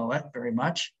don't mow it very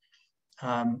much,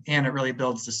 and it really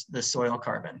builds the soil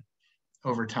carbon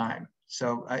over time.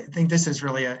 So I think this is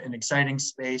really an exciting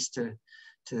space to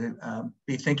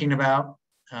be thinking about,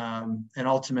 and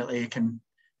ultimately it can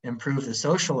improve the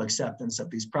social acceptance of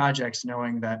these projects,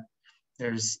 knowing that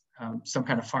there's some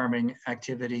kind of farming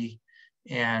activity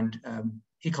and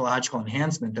ecological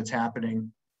enhancement that's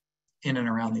happening in and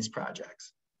around these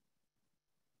projects.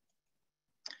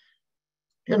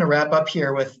 I'm going to wrap up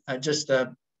here with just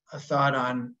a thought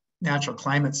on natural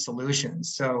climate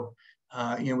solutions. So,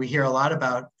 we hear a lot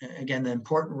about, again, the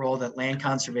important role that land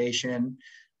conservation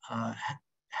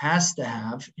has to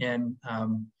have in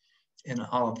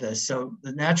all of this. So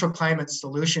the natural climate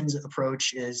solutions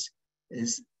approach is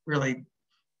really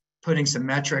putting some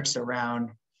metrics around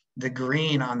the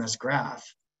green on this graph.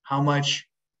 How much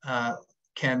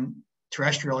can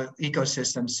terrestrial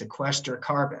ecosystems sequester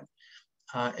carbon?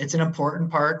 It's an important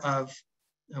part of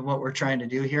what we're trying to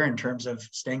do here in terms of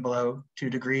staying below 2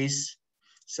 degrees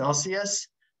Celsius.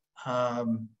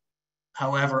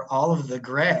 However, all of the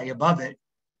gray above it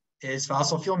is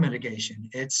fossil fuel mitigation.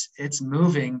 It's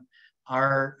moving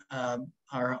our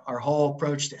whole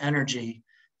approach to energy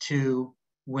to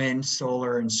wind,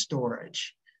 solar, and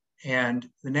storage. And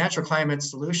the natural climate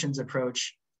solutions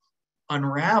approach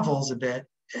unravels a bit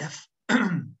if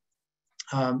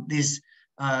these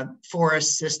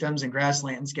forest systems and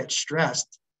grasslands get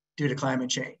stressed due to climate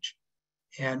change.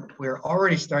 And we're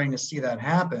already starting to see that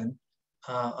happen.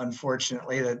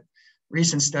 Unfortunately, the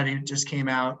recent study just came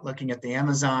out looking at the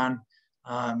Amazon,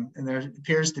 and there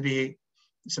appears to be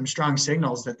some strong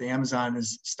signals that the Amazon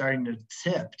is starting to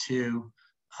tip to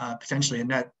potentially a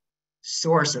net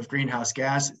source of greenhouse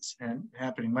gases, and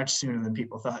happening much sooner than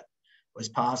people thought was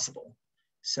possible.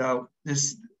 So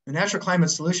the natural climate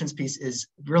solutions piece is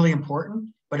really important,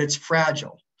 but it's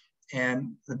fragile.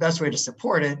 And the best way to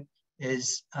support it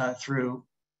is through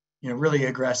really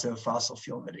aggressive fossil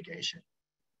fuel mitigation.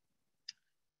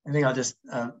 I think I'll just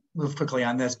move quickly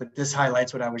on this, but this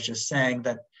highlights what I was just saying,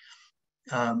 that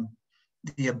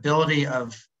the ability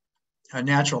of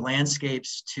natural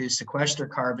landscapes to sequester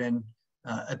carbon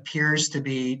appears to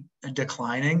be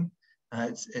declining.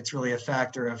 It's really a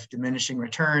factor of diminishing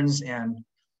returns, and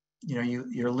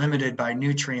you're limited by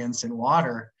nutrients and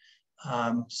water.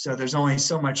 So there's only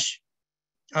so much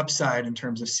upside in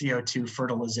terms of CO2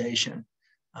 fertilization.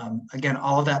 Again,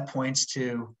 all of that points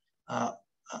to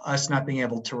us not being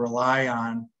able to rely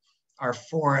on our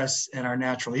forests and our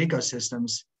natural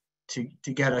ecosystems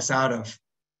to get us out of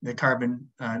the carbon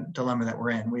dilemma that we're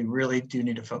in. We really do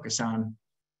need to focus on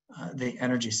the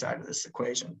energy side of this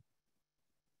equation.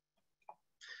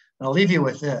 And I'll leave you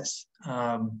with this.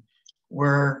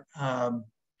 We're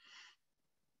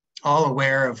all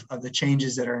aware of the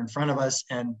changes that are in front of us,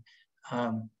 and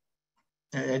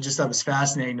I just thought it was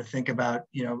fascinating to think about,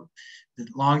 the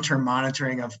long-term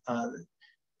monitoring of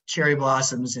cherry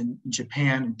blossoms in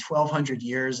Japan, and 1,200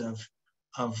 years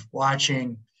of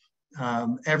watching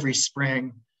every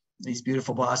spring these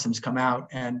beautiful blossoms come out.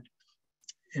 And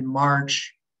in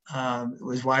March, it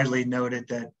was widely noted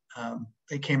that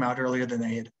they came out earlier than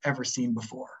they had ever seen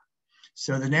before.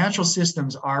 So the natural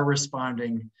systems are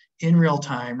responding in real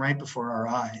time, right before our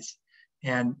eyes.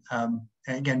 And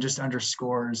again, just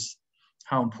underscores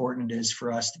how important it is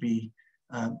for us to be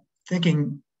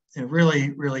thinking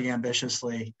really, really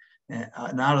ambitiously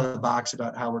and out of the box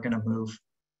about how we're going to move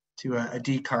to a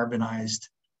decarbonized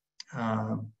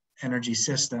energy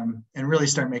system, and really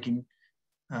start making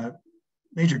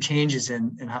major changes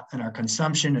in our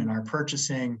consumption and our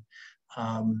purchasing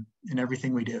and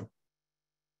everything we do.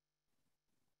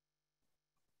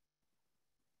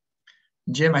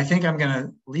 Jim, I think I'm going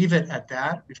to leave it at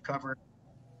that. We've covered an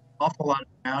awful lot of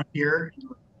ground here in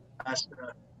the last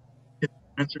 15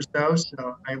 minutes or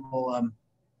so I will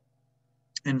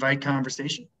invite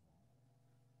conversation.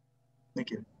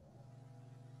 Thank you.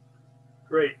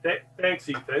 Great. Thanks,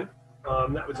 Ethan.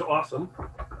 That was awesome.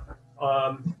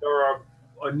 There are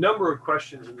a number of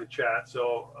questions in the chat,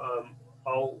 so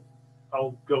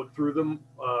I'll go through them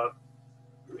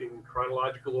in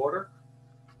chronological order.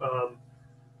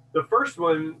 The first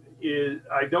one is,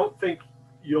 I don't think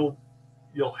you'll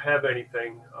have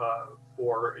anything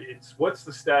for. It's what's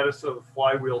the status of the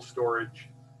flywheel storage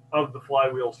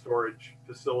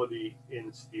facility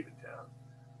in Steventown?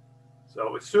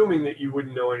 So assuming that you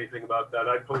wouldn't know anything about that,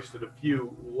 I posted a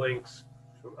few links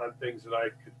on things that I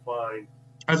could find.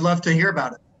 I'd love to hear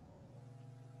about it.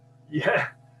 Yeah,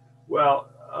 well,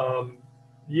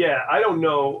 yeah, I don't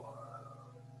know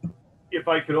if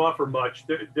I can offer much.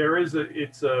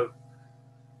 It's a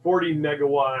 40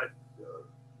 megawatt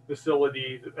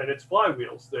facility, and it's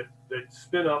flywheels that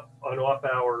spin up on off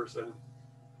hours and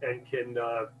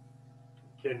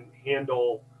can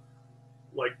handle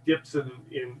like dips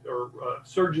or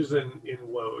surges in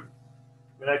load.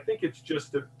 And I think it's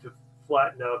just to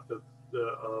flatten out the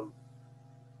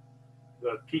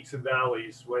peaks and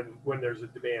valleys when there's a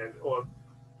demand or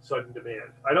sudden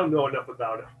demand. I don't know enough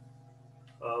about it.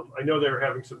 I know they were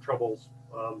having some troubles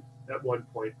at one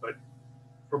point, but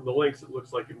from the links, it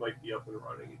looks like it might be up and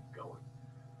running and going.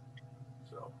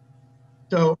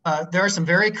 So there are some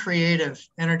very creative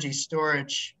energy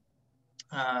storage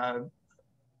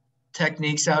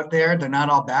techniques out there. They're not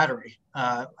all battery.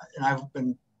 And I've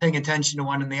been paying attention to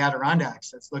one in the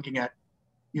Adirondacks that's looking at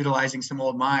utilizing some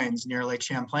old mines near Lake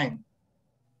Champlain.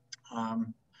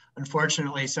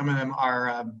 Unfortunately, some of them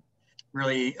are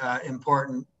really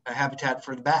important habitat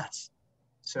for the bats.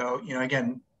 So,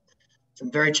 again,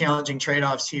 some very challenging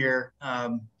trade-offs here.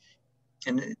 And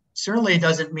it certainly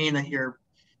doesn't mean that you're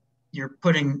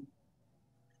putting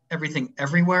everything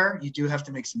everywhere. You do have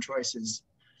to make some choices.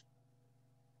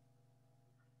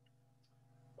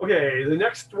 Okay, the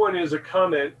next one is a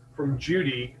comment from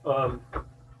Judy.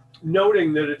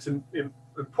 noting that it's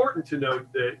important to note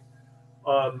that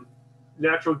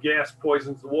natural gas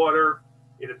poisons the water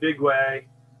in a big way.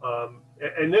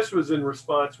 And this was in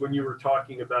response when you were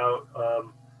talking about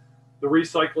the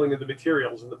recycling of the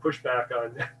materials and the pushback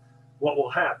on what will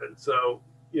happen. So,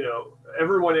 you know,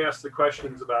 everyone asks the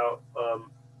questions about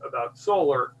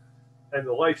solar and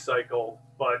the life cycle,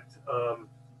 but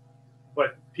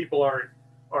people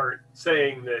aren't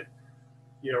saying that,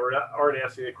 you know, or aren't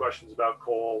asking the questions about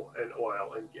coal and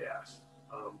oil and gas,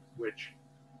 which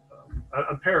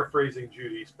I'm paraphrasing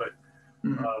Judy's, but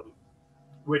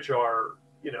which are,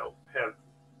 you know, have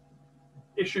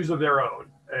issues of their own.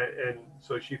 And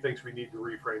so she thinks we need to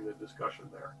reframe the discussion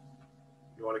there.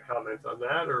 You want to comment on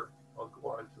that, or I'll go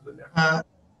on to the next?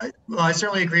 Well, I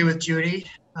certainly agree with Judy.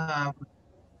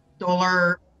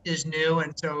 Solar is new,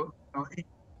 and so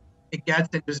it gets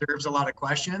and deserves a lot of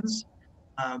questions.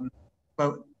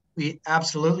 But we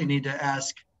absolutely need to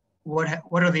ask what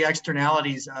are the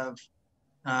externalities of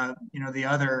the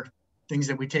other things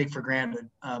that we take for granted.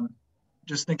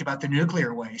 Just think about the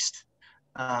nuclear waste,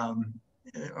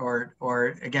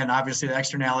 or again, obviously the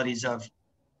externalities of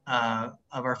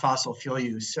our fossil fuel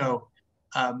use. So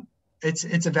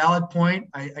it's a valid point.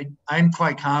 I'm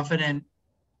quite confident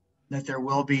that there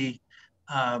will be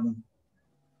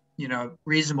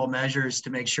reasonable measures to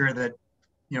make sure that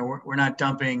we're not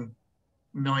dumping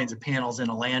millions of panels in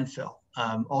a landfill.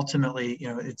 Ultimately,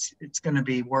 it's going to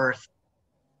be worth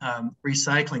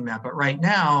recycling that, but right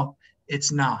now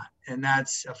it's not, and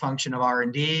that's a function of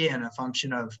R&D and a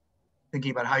function of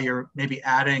thinking about how you're maybe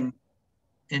adding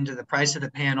into the price of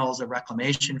the panels a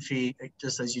reclamation fee,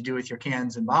 just as you do with your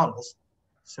cans and bottles,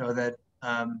 so that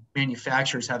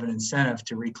manufacturers have an incentive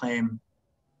to reclaim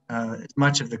as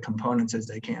much of the components as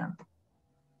they can.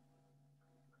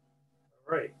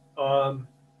 All right.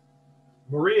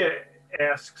 Maria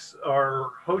asks,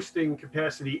 are hosting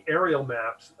capacity aerial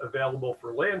maps available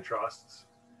for land trusts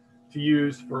to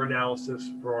use for analysis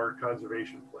for our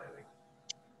conservation planning?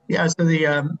 Yeah, so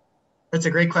that's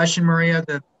a great question, Maria.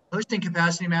 The hosting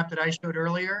capacity map that I showed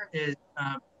earlier is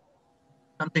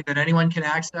something that anyone can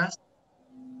access.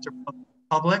 It's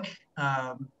public.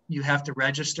 You have to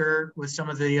register with some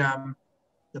of the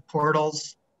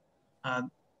portals.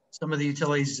 Some of the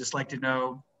utilities just like to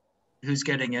know who's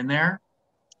getting in there.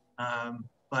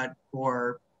 But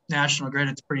for National Grid,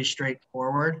 it's pretty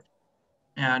straightforward.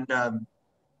 And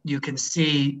you can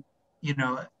see,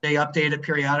 they update it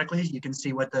periodically. You can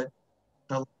see what the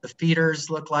feeders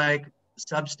look like, the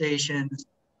substations.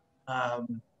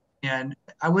 And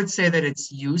I would say that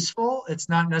it's useful. It's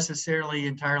not necessarily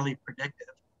entirely predictive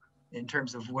in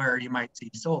terms of where you might see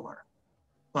solar.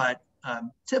 But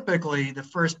typically, the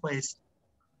first place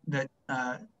that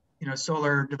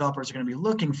solar developers are going to be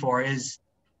looking for is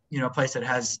a place that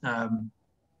has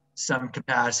some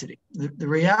capacity. The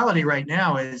reality right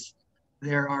now is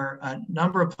there are a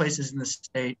number of places in the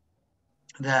state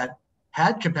that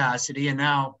had capacity, and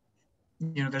now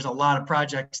there's a lot of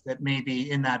projects that may be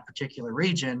in that particular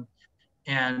region,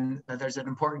 and there's an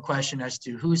important question as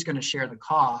to who's going to share the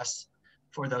costs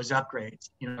for those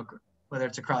upgrades, whether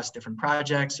it's across different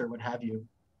projects or what have you.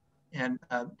 And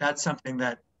that's something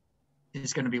that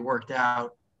is going to be worked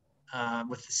out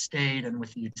with the state and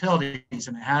with the utilities,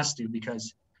 and it has to,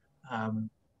 because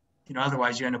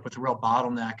otherwise you end up with a real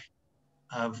bottleneck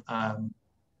of a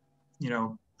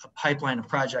pipeline of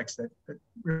projects that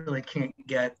really can't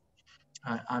get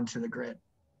onto the grid.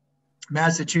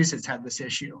 Massachusetts had this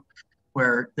issue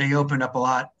where they opened up a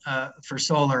lot for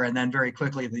solar, and then very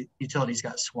quickly the utilities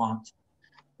got swamped.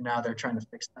 Now they're trying to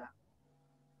fix that.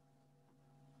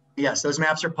 Yes, those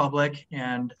maps are public,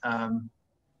 and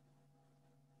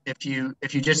if you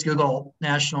just Google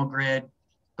National Grid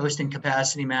hosting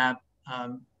capacity map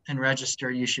and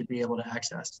register, you should be able to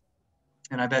access.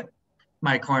 And I bet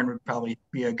Mike Horn would probably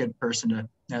be a good person to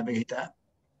navigate that.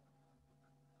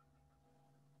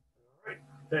 All right,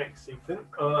 thanks, Ethan.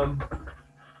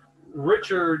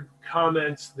 Richard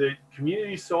comments that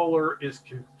community solar is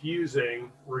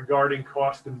confusing regarding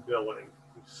cost and billing.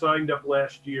 We signed up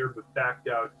last year but backed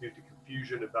out due to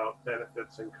confusion about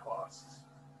benefits and costs.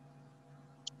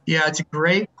 Yeah, it's a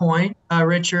great point,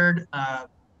 Richard.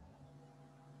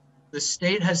 The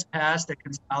state has passed a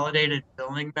consolidated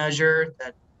billing measure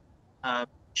that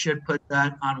should put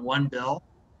that on one bill.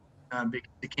 Because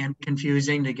it can be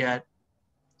confusing to get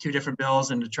two different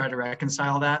bills and to try to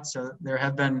reconcile that. So there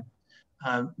have been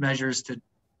measures to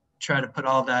try to put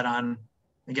all that on,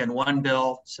 again, one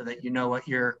bill so that you know what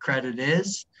your credit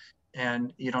is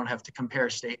and you don't have to compare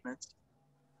statements.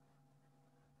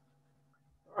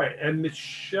 All Right, and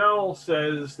Michelle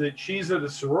says that she's at a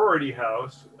sorority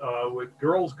house with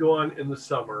girls gone in the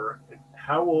summer.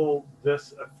 How will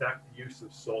this affect use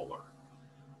of solar?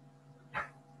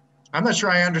 I'm not sure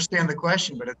I understand the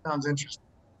question, but it sounds interesting.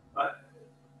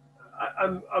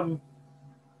 I'm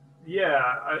yeah,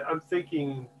 I'm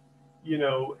thinking, you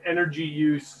know, energy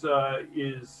use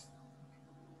is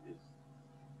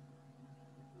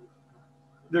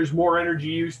there's more energy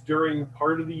use during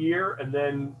part of the year, and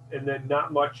then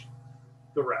not much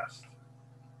the rest.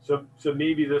 So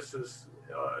maybe this is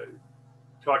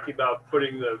talking about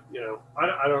putting the, you know,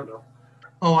 I don't know.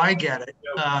 Oh, I get it.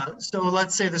 So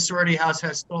let's say the sorority house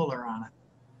has solar on it.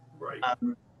 Right.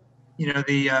 You know,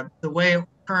 the way it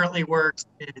currently works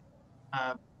is,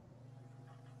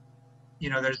 you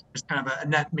know, there's kind of a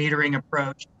net metering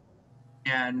approach,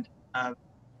 and there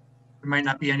might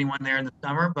not be anyone there in the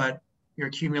summer, but you're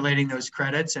accumulating those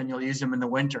credits and you'll use them in the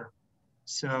winter.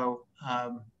 So,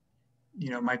 you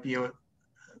know, might be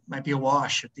a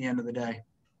wash at the end of the day.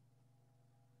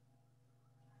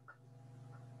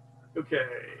 Okay,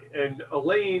 and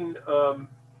Elaine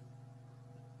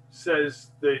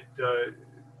says that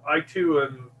I too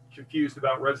am confused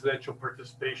about residential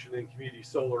participation in community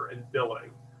solar and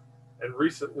billing, and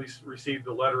recently received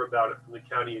a letter about it from the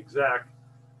county exec,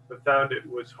 but found it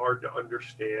was hard to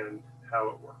understand how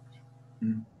it worked.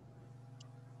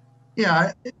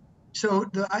 Yeah. So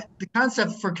the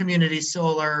concept for community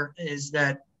solar is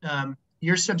that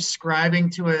you're subscribing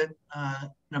to an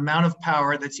amount of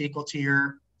power that's equal to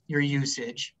your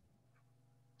usage,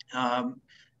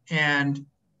 and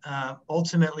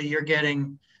ultimately you're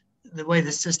getting, the way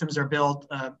the systems are built,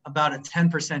 about a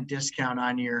 10% discount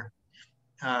on your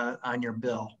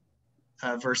bill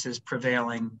versus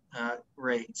prevailing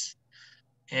rates.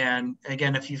 And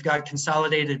again, if you've got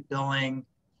consolidated billing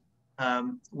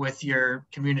with your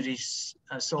community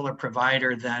solar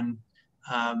provider, then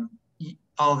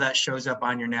all of that shows up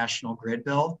on your national grid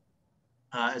bill,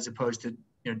 as opposed to,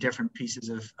 you know, different pieces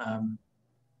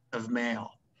of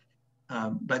mail.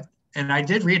 And I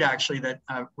did read actually that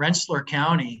Rensselaer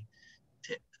County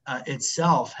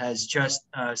itself has just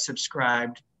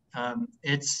subscribed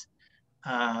its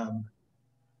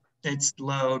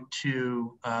load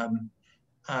to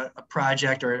a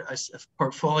project or a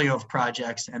portfolio of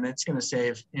projects, and it's going to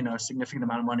save, you know, a significant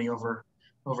amount of money over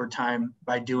time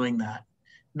by doing that.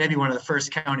 Maybe one of the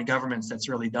first county governments that's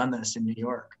really done this in New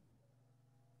York.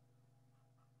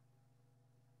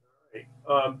 Right.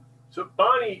 So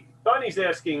Bonnie's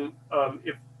asking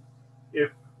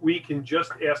if we can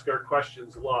just ask our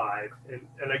questions live,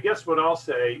 and I guess what I'll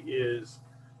say is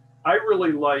I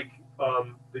really like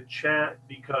the chat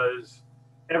because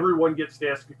everyone gets to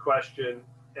ask a question,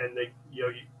 and they, you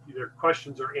know, their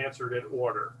questions are answered in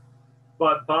order.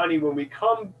 But Bonnie, when we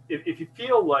come, if you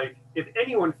feel like, if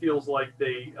anyone feels like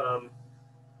they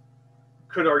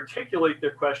could articulate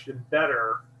their question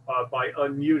better by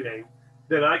unmuting,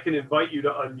 then I can invite you to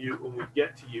unmute when we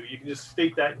get to you. You can just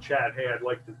state that in chat, hey, I'd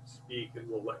like to speak, and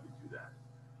we'll let you do that.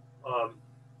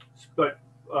 But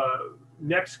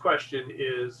next question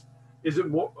is it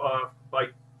more,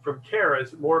 from Kara,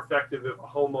 is it more effective if a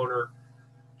homeowner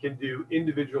can do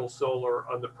individual solar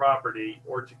on the property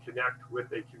or to connect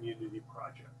with a community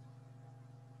project?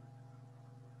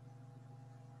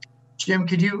 Jim,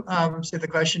 could you say the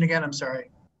question again? I'm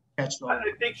sorry. Catch the line.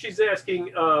 I think she's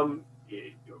asking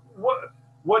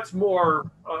what's more,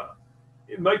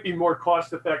 it might be more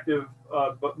cost effective,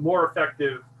 but more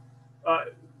effective,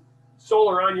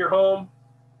 solar on your home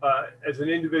as an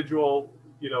individual,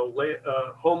 you know,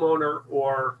 homeowner,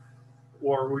 or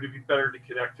would it be better to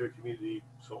connect to a community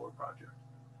solar project?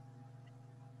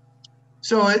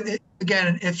 So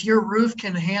again, if your roof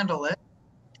can handle it,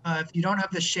 if you don't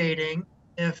have the shading,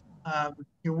 if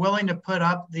you're willing to put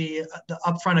up the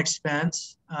upfront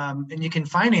expense, and you can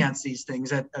finance these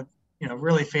things at you know,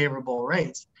 really favorable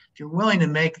rates. If you're willing to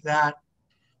make that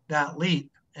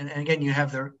leap, and again, you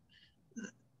have the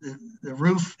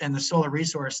roof and the solar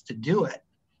resource to do it,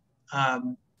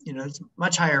 you know, it's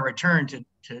much higher return to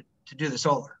do the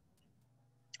solar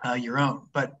your own.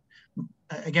 But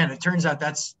again, it turns out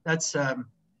that's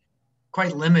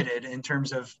quite limited in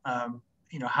terms of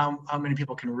you know, how many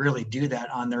people can really do that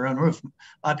on their own roof.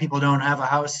 A lot of people don't have a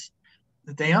house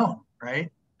that they own,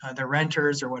 right? They're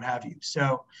renters or what have you.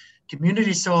 So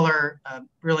community solar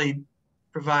really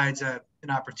provides an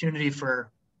opportunity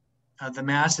for the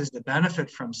masses to benefit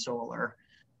from solar.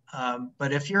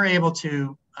 But if you're able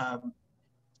to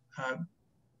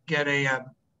get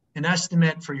an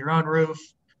estimate for your own roof,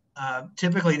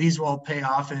 typically these will pay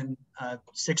off in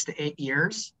 6 to 8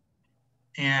 years.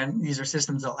 And these are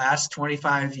systems that last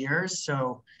 25 years.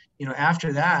 So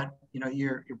after that,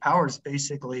 your power is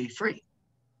basically free,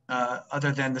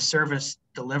 other than the service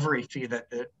delivery fee that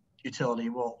the utility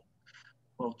will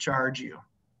charge you.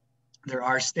 There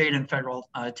are state and federal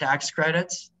tax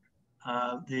credits.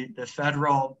 The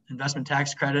federal investment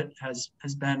tax credit has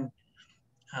been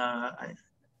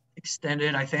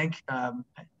extended, I think. I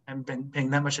haven't been paying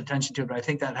that much attention to it, but I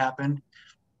think that happened.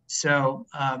 So,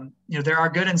 there are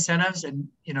good incentives, and,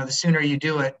 the sooner you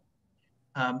do it,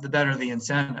 the better the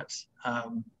incentives.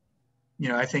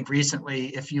 I think recently,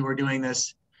 if you were doing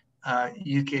this,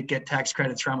 you could get tax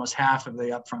credits for almost half of the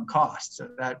upfront cost. So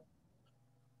that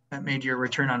made your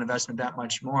return on investment that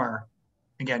much more,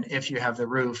 again, if you have the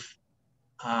roof.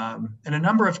 And a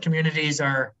number of communities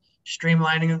are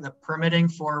streamlining the permitting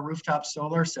for rooftop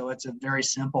solar. So it's a very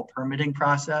simple permitting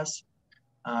process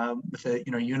with a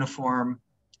uniform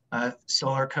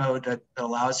solar code that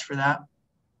allows for that.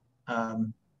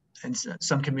 And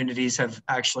some communities have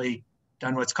actually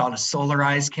done what's called a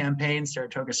solarized campaign.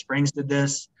 Saratoga Springs did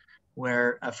this,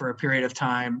 where for a period of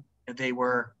time they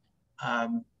were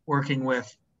working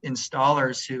with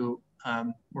installers who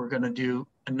were going to do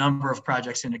a number of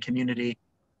projects in a community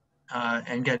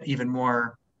and get even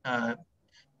more kind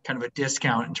of a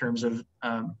discount in terms of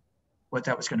what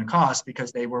that was going to cost,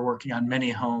 because they were working on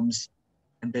many homes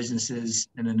and businesses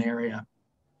in an area.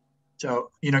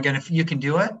 So, again, if you can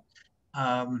do it,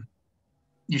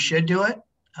 you should do it.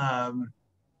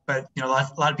 But, a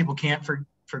lot of people can't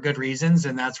for good reasons,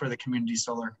 and that's where the community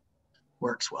solar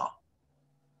works well.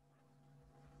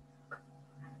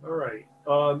 All right.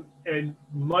 And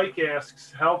Mike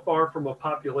asks, how far from a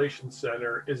population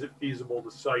center is it feasible to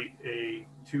site a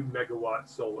 2 megawatt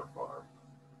solar farm?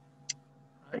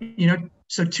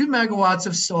 So 2 megawatts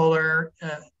of solar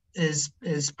is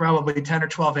probably 10 or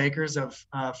 12 acres of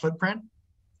footprint.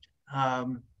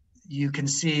 You can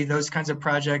see those kinds of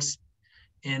projects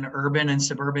in urban and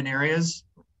suburban areas,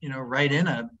 right in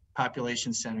a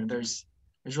population center. There's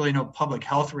really no public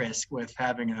health risk with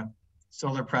having a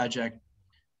solar project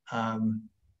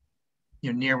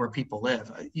near where people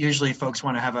live. Usually folks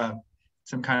want to have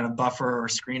some kind of buffer or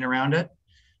screen around it.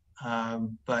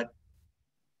 But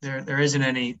there isn't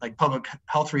any public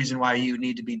health reason why you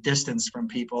need to be distanced from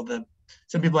people.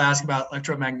 Some people ask about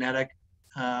electromagnetic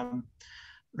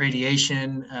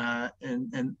radiation,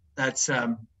 and that's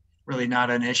really not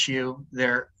an issue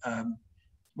there.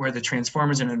 Where the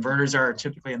transformers and inverters are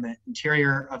typically in the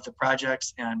interior of the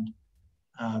projects, and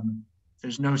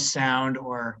there's no sound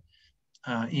or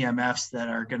EMFs that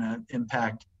are going to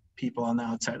impact people on the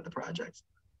outside of the project.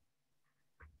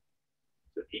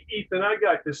 So, Ethan, I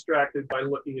got distracted by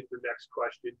looking at the next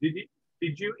question.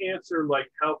 Did you answer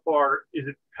how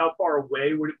far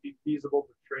away would it be feasible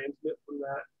to transmit from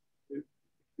that to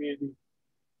community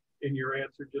in your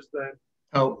answer just then?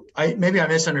 Oh, maybe I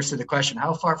misunderstood the question.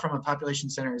 How far from a population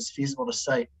center is feasible to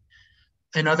site?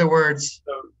 In other words,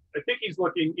 so I think he's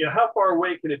looking, how far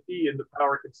away can it be and the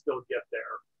power can still get there?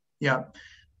 Yeah.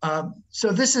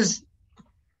 So this is,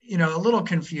 a little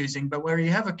confusing, but where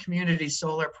you have a community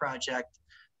solar project,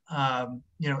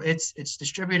 it's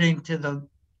distributing to the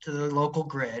local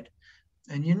grid,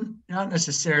 and you not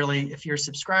necessarily, if you're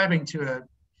subscribing to a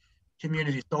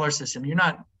community solar system, you're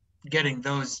not getting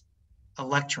those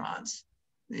electrons.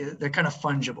 They're kind of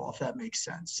fungible, if that makes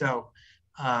sense. So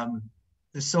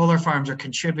the solar farms are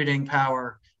contributing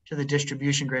power to the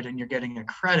distribution grid, and you're getting a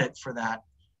credit for that.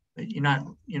 But you're not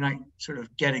sort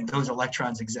of getting those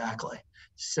electrons exactly.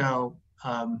 So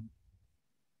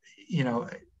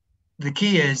the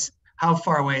key is how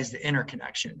far away is the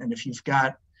interconnection, and if you've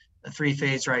got a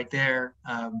 3-phase right there,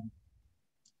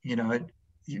 your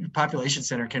population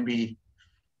center can be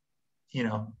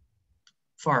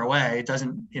far away. It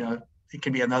doesn't, it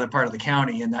can be another part of the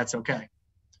county, and that's okay.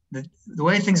 The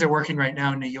way things are working right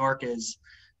now in New York is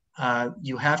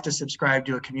you have to subscribe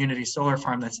to a community solar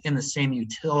farm that's in the same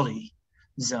utility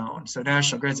zone. So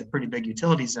National Grid's a pretty big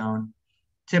utility zone.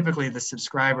 Typically, the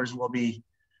subscribers will be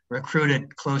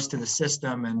recruited close to the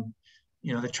system, and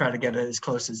they try to get it as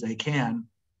close as they can.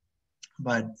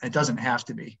 But it doesn't have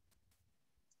to be.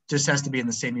 It just has to be in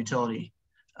the same utility.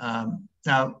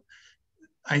 Now,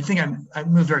 I think I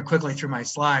moved very quickly through my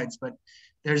slides, but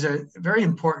there's a very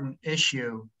important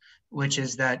issue, which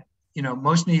is that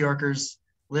most New Yorkers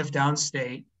live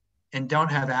downstate and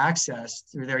don't have access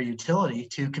through their utility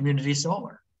to community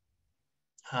solar.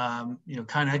 Con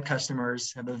Ed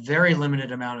customers have a very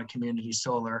limited amount of community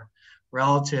solar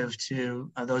relative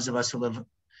to those of us who live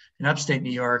in upstate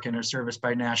New York and are serviced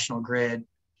by National Grid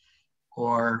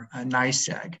or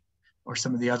NYSEG or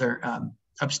some of the other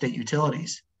upstate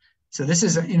utilities. So this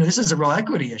is a real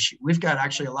equity issue. We've got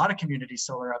actually a lot of community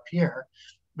solar up here,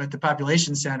 the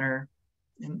population center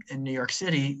in New York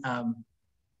City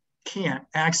can't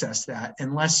access that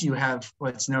unless you have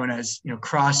what's known as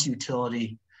cross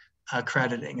utility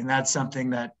crediting, and that's something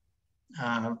that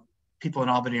people in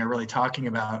Albany are really talking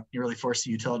about. You really force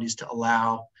the utilities to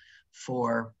allow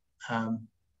for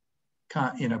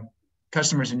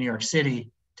customers in New York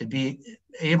City to be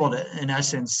able to, in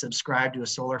essence, subscribe to a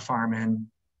solar farm in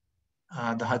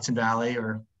the Hudson Valley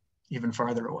or even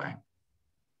farther away.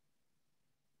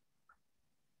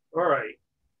 All right.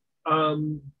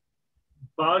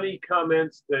 Bonnie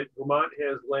comments that Vermont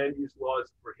has land use laws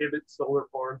that prohibit solar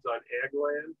farms on ag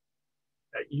land.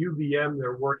 At UVM,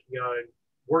 they're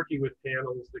working with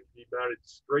panels that can be mounted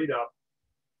straight up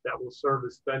that will serve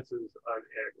as fences on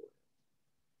ag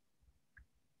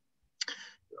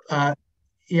land.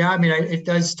 Yeah, I mean, it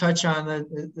does touch on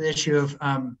the issue of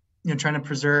trying to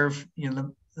preserve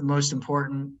the most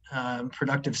important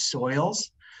productive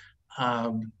soils.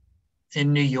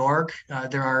 In New York,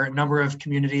 there are a number of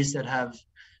communities that have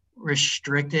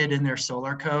restricted in their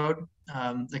solar code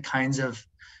the kinds of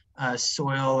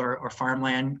soil or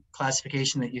farmland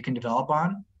classification that you can develop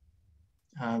on.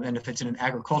 And if it's in an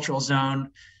agricultural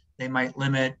zone, they might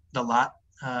limit the lot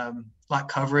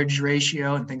coverage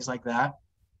ratio and things like that.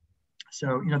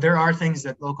 So, there are things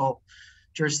that local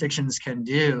jurisdictions can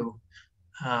do.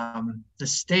 The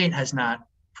state has not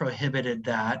prohibited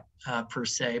that per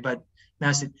se, but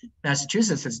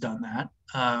Massachusetts has done that.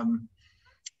 I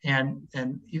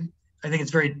think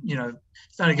it's very,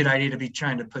 it's not a good idea to be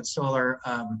trying to put solar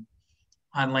on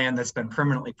land that's been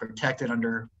permanently protected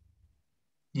under,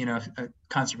 a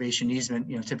conservation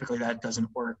easement. Typically that doesn't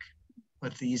work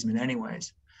with the easement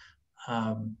anyways.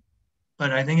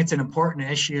 But I think it's an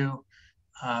important issue.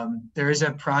 There is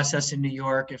a process in New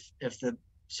York. If the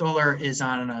solar is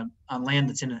on land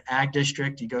that's in an ag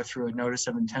district, you go through a notice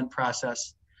of intent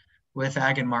process with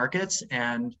Ag and Markets,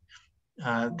 and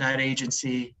that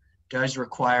agency does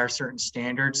require certain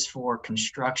standards for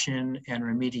construction and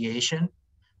remediation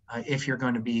if you're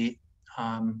going to be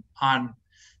on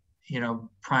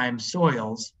prime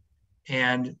soils.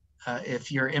 And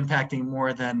if you're impacting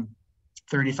more than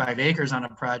 35 acres on a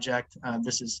project,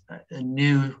 this is a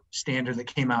new standard that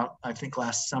came out, I think,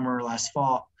 last summer or last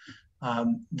fall,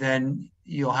 then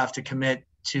you'll have to commit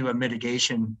to a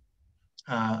mitigation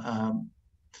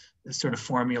sort of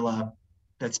formula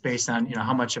that's based on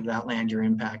how much of that land you're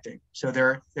impacting. So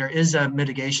there is a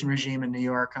mitigation regime in New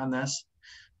York on this,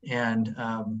 and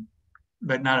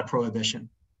but not a prohibition.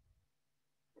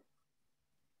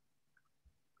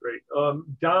 Great.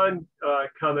 Don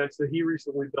comments that he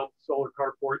recently built a solar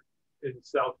carport in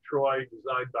South Troy,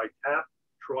 designed by TAP,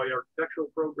 Troy Architectural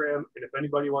Program. And if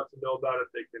anybody wants to know about it,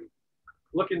 they can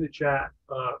look in the chat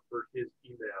for his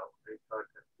email and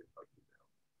contact him by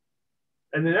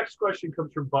email. And the next question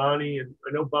comes from Bonnie, and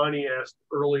I know Bonnie asked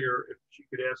earlier if she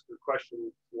could ask her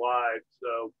question live.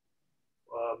 So,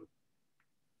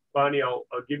 Bonnie, I'll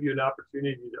give you an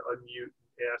opportunity to unmute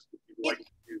and ask if you'd like to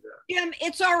do that. Jim,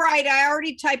 it's all right. I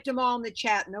already typed them all in the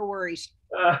chat. No worries.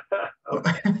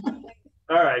 Okay.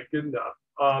 All right, good enough.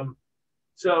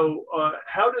 So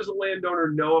how does a landowner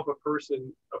know if a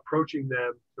person approaching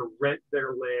them to rent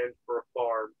their land for a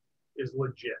farm is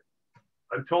legit?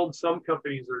 I'm told some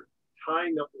companies are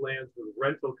tying up lands with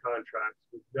rental contracts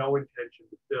with no intention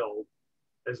to build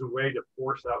as a way to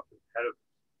force out competitors.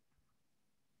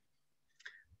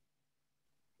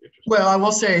 Well, I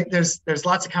will say there's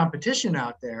lots of competition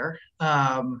out there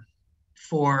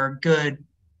for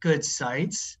good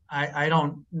sites. I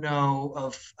don't know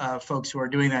of folks who are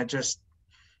doing that just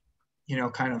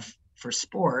kind of for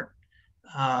sport.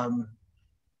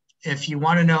 If you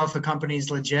want to know if a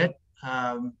company's legit,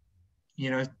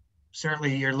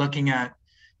 certainly you're looking at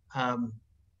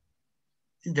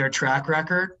their track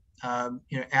record,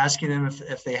 asking them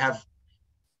if they have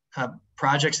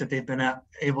projects that they've been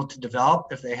able to develop,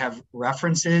 if they have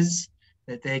references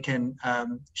that they can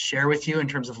share with you in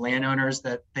terms of landowners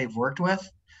that they've worked with.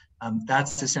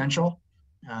 That's essential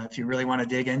if you really want to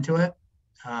dig into it.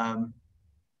 And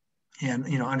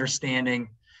understanding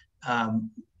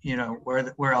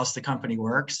where else the company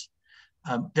works.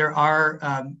 There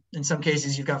are in some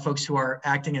cases you've got folks who are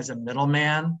acting as a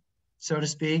middleman, so to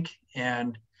speak,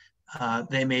 and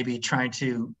they may be trying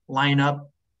to line up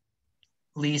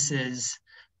leases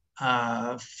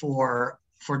for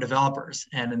developers,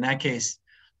 and in that case,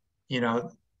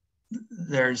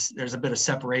 there's a bit of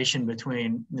separation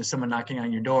between someone knocking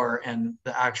on your door and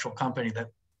the actual company that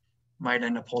might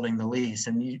end up holding the lease,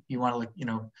 and you want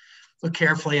to look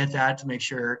carefully at that to make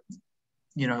sure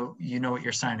you know what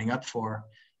you're signing up for.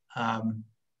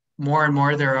 more and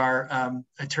more there are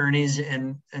attorneys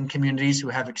in communities who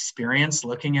have experience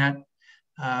looking at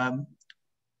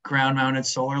ground-mounted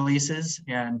solar leases,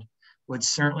 and would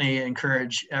certainly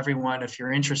encourage everyone, if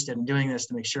you're interested in doing this,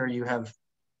 to make sure you have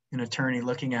an attorney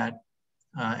looking at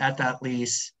that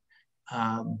lease.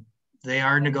 They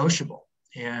are negotiable,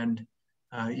 and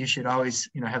you should always,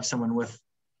 have someone with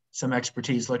some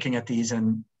expertise looking at these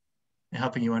and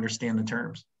helping you understand the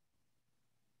terms.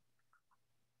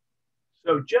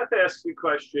 So Jeff asked a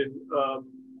question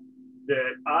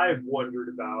that I've wondered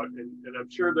about, and I'm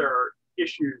sure there are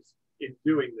issues in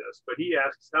doing this, but he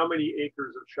asks, how many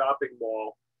acres of shopping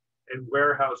mall and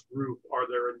warehouse roof are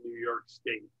there in New York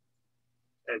State?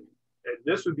 And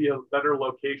this would be a better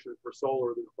location for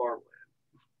solar than farmland.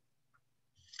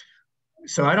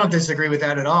 So I don't disagree with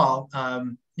that at all.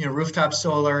 Rooftop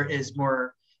solar is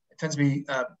tends to be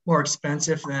more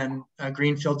expensive than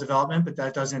greenfield development, but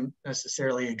that doesn't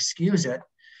necessarily excuse it.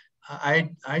 I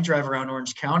drive around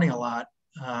Orange County a lot.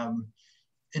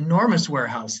 Enormous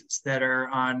warehouses that are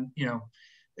on,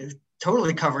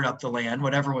 totally covered up the land,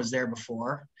 whatever was there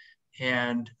before.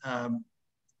 And I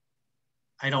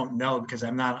don't know because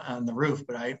I'm not on the roof,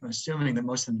 but I'm assuming that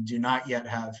most of them do not yet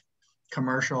have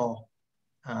commercial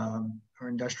or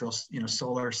industrial,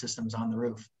 solar systems on the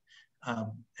roof.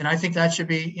 And I think that should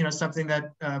be, something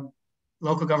that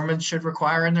local governments should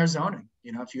require in their zoning.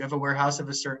 If you have a warehouse of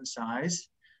a certain size,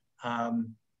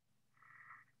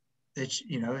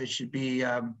 it should be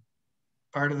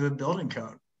part of the building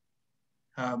code.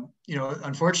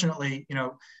 Unfortunately,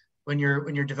 when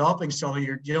you're developing solar,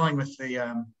 you're dealing with the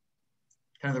kind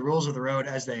of the rules of the road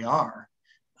as they are,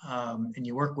 and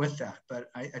you work with that.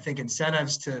 But I think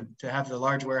incentives to have the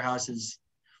large warehouses,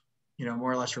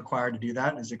 more or less required to do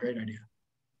that is a great idea.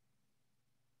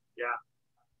 Yeah.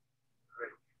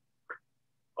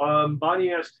 All right.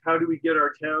 Bonnie asks, how do we get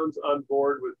our towns on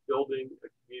board with building a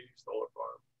community solar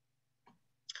farm?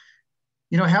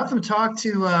 Have them talk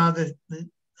to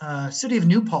the city of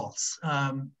New Paltz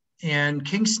and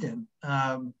Kingston.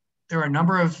 There are a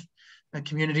number of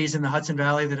communities in the Hudson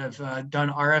Valley that have done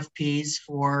RFPs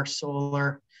for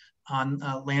solar on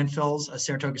landfills.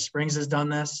 Saratoga Springs has done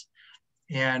this,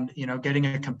 and getting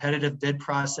a competitive bid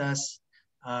process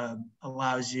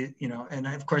allows you, and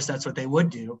of course that's what they would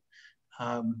do.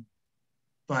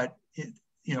 But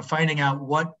finding out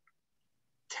what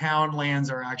town lands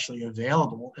are actually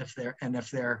available, if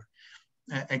they're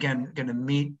again going to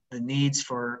meet the needs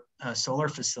for a solar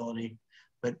facility.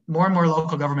 But more and more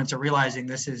local governments are realizing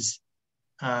this is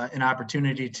an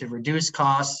opportunity to reduce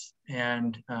costs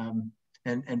and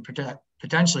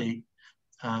potentially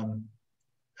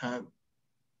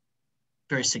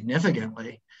very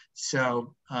significantly.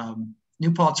 So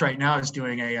New Paltz right now is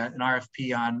doing an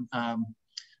RFP on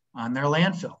their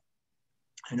landfill.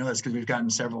 I know that's because we've gotten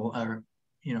several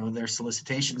their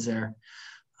solicitations there.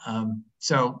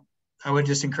 So I would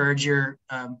just encourage your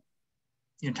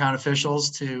town officials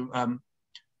to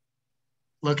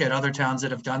look at other towns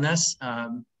that have done this.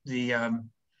 The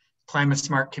Climate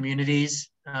Smart Communities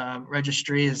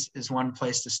registry is one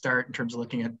place to start in terms of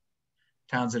looking at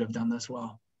towns that have done this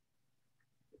well.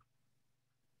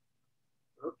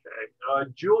 Okay.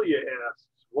 Julia asks,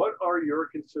 what are your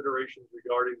considerations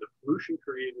regarding the pollution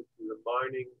created through the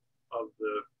mining of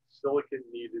the silicon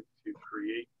needed to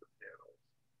create the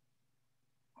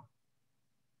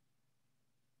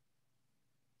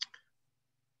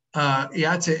panels?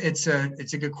 Yeah, it's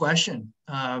a good question.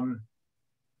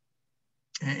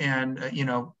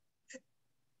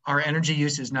 Our energy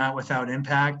use is not without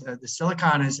impact. The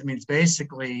silicon is, it's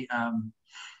basically,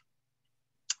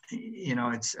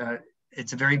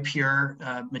 it's a very pure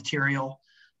material.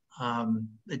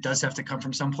 It does have to come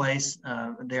from someplace.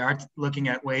 They are looking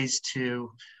at ways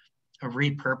to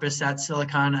repurpose that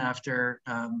silicon after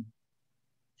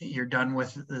you're done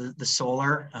with the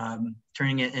solar,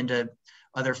 turning it into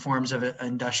other forms of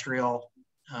industrial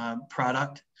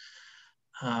product.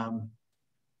 And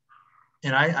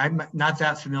I'm not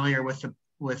that familiar with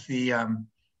the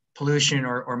pollution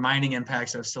or mining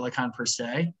impacts of silicon per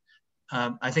se.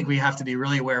 I think we have to be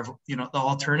really aware of the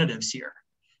alternatives here.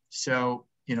 So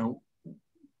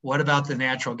what about the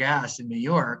natural gas in New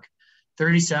York?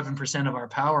 37% of our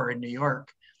power in New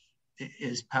York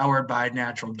is powered by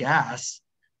natural gas,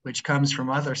 which comes from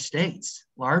other states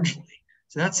largely.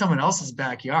 So that's someone else's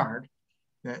backyard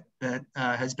that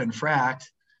has been fracked,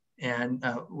 and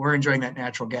we're enjoying that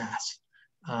natural gas.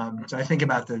 So I think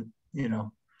about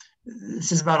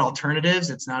this is about alternatives.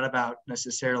 It's not about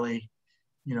necessarily,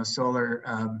 solar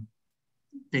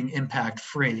being impact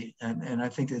free. And I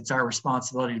think it's our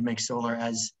responsibility to make solar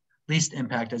as least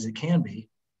impact as it can be.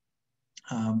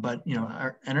 But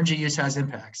our energy use has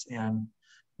impacts, and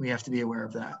we have to be aware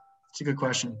of that. It's a good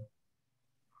question.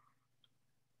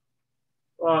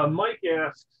 Mike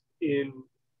asks, in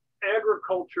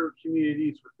agriculture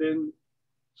communities within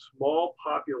small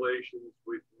populations,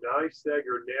 would NYSEG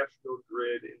or National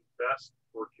Grid invest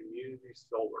for community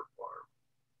solar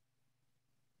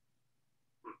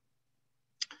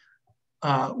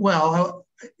farm? Well,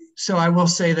 so I will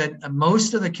say that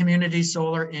most of the community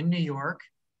solar in New York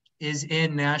is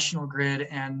in National Grid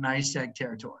and NYSEG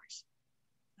territories.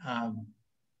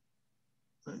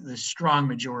 The strong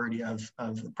majority of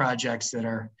the projects that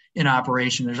are in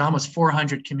operation, there's almost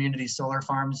 400 community solar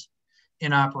farms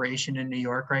in operation in New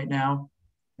York right now.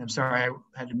 I'm sorry, I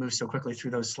had to move so quickly through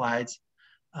those slides.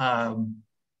 And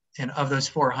of those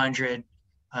 400,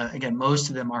 again, most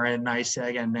of them are in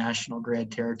NYSEG and National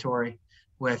Grid territory,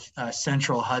 with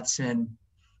Central Hudson,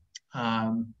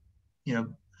 having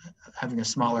a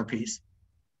smaller piece.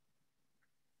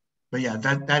 But yeah,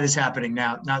 that is happening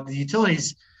now. Now the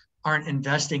utilities aren't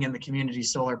investing in the community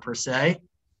solar per se;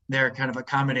 they're kind of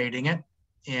accommodating it,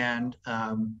 and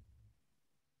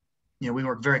we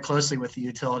work very closely with the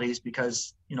utilities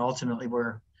because ultimately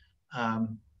we're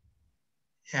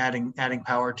adding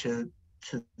power to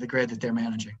the grid that they're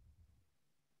managing.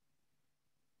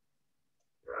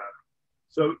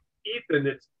 So Ethan,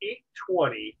 it's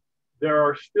 8:20. There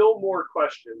are still more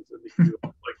questions in the queue,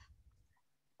 like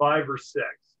 5 or 6.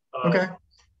 Okay. Do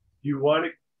you want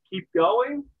to keep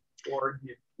going, or do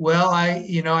you... Well,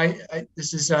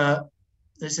 this is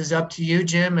up to you,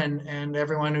 Jim, and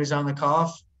everyone who's on the call.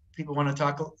 If people want to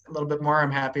talk a little bit more,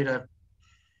 I'm happy to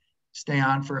stay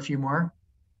on for a few more.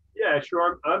 Yeah,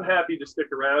 sure. I'm happy to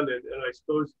stick around, and I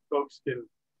suppose folks can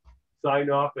sign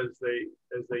off as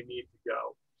they need to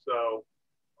go. So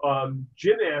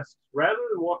Jim asks, rather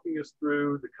than walking us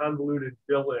through the convoluted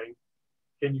billing,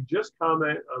 can you just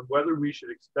comment on whether we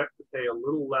should expect to pay a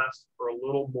little less or a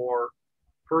little more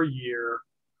per year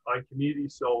on community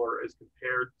solar as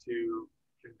compared to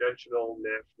conventional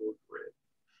National Grid?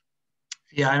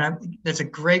 Yeah, and that's a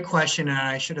great question, and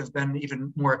I should have been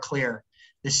even more clear.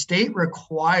 The state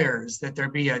requires that there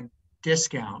be a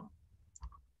discount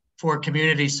for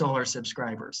community solar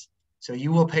subscribers, so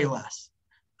you will pay less.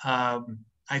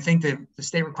 I think that the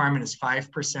state requirement is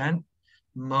 5%.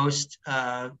 Most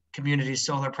community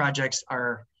solar projects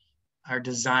are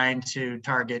designed to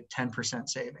target 10%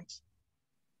 savings.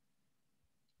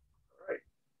 All right.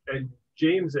 And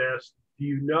James asked, do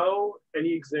you know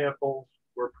any examples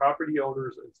where property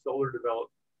owners and solar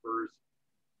developers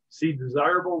see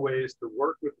desirable ways to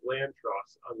work with land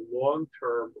trusts on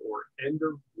long-term or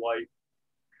end-of-life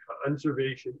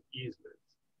conservation easements?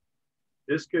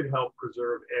 This could help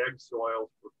preserve ag soils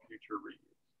for future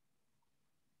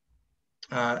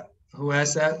reuse. Who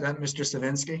asked that? That Mr.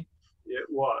 Savinsky? It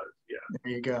was, yeah.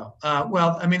 There you go.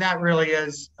 Well, I mean, that really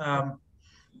is,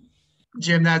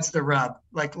 Jim, that's the rub.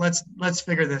 Like, let's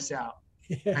figure this out.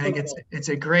 I think it's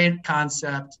a great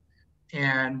concept,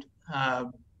 and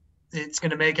it's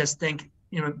going to make us think,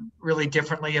 really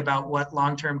differently about what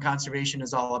long-term conservation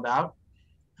is all about.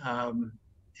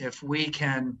 If we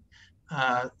can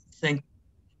think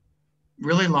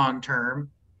really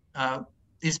long-term,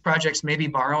 these projects may be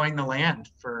borrowing the land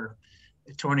for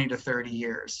 20 to 30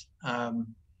 years.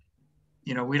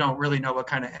 We don't really know what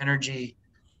kind of energy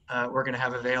we're going to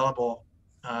have available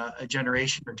a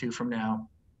generation or two from now.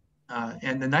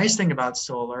 And the nice thing about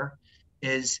solar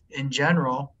is, in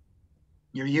general,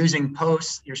 you're using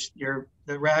posts,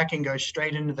 the racking goes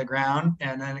straight into the ground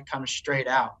and then it comes straight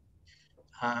out.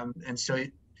 And so,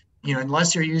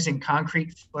 unless you're using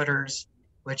concrete footers,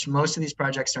 which most of these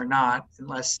projects are not,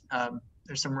 unless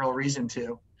there's some real reason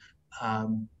to.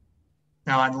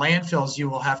 Now on landfills, you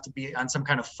will have to be on some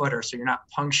kind of footer, so you're not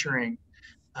puncturing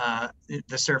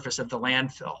the surface of the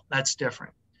landfill. That's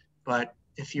different. But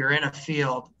if you're in a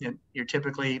field, you're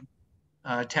typically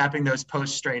tapping those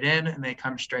posts straight in and they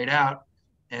come straight out.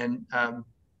 And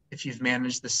if you've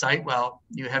managed the site well,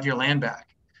 you have your land back.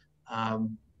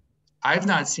 I've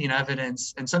not seen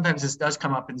evidence, and sometimes this does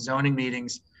come up in zoning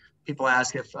meetings. People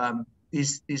ask if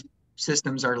these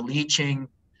systems are leaching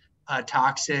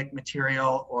toxic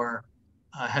material or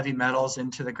heavy metals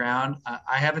into the ground.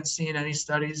 I haven't seen any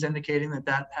studies indicating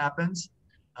that happens.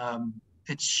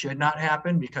 It should not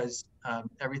happen because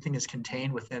everything is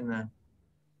contained within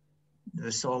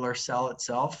the solar cell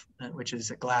itself, which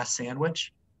is a glass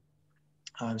sandwich.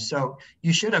 So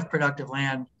you should have productive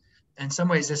land. In some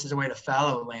ways, this is a way to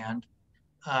fallow land.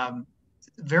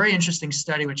 Very interesting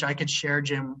study, which I could share,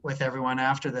 Jim, with everyone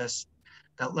after this,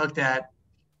 that looked at,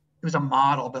 it was a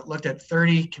model, but looked at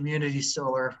 30 community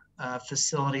solar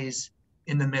facilities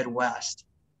in the Midwest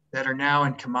that are now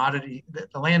in commodity,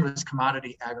 the land was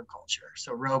commodity agriculture,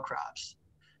 so row crops.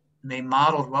 And they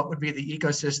modeled what would be the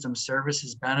ecosystem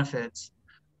services benefits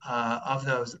of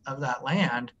that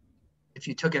land if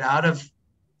you took it out of,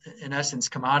 in essence,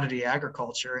 commodity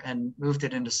agriculture and moved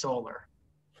it into solar.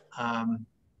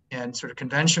 And sort of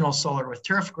conventional solar with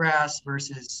turf grass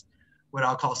versus what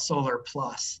I'll call solar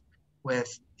plus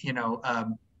with,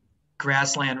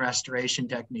 grassland restoration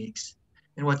techniques.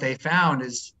 And what they found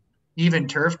is even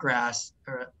turf grass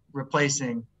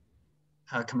replacing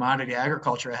commodity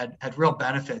agriculture had real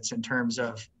benefits in terms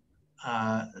of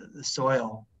the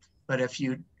soil. But if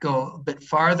you go a bit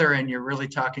farther and you're really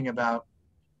talking about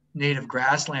native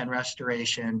grassland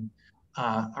restoration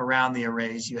around the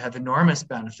arrays, you have enormous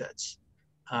benefits.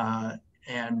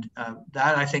 And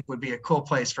that I think would be a cool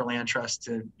place for land trusts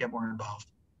to get more involved.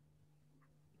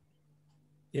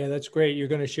 Yeah, that's great. You're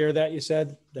going to share that, you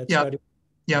said? That Yep. study?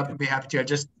 Yeah, Okay. I'd be happy to. It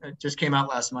just came out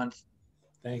last month.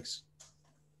 Thanks.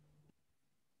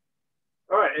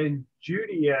 All right, and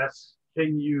Judy asks,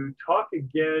 can you talk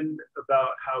again about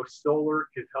how solar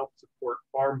can help support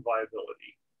farm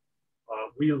viability?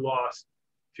 We lost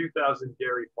 2,000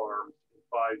 dairy farms in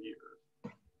 5 years.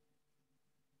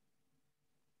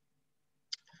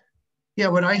 Yeah,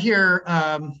 what I hear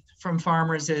from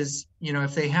farmers is,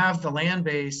 if they have the land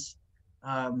base,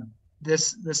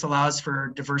 this allows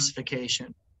for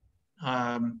diversification.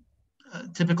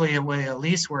 Typically, the way a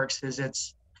lease works is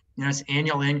it's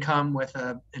annual income with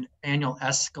an annual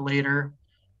escalator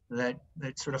that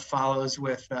sort of follows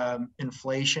with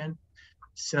inflation.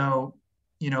 So,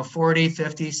 $40,000,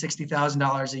 $50,000,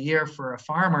 $60,000 a year for a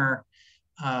farmer,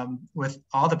 with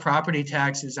all the property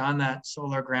taxes on that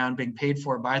solar ground being paid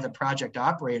for by the project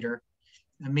operator,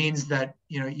 it means that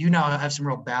you now have some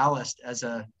real ballast as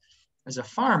a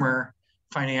farmer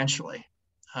financially.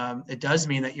 It does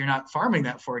mean that you're not farming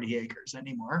that 40 acres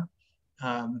anymore.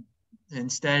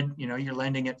 Instead, you're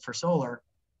lending it for solar,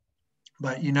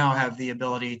 but you now have the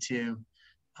ability to,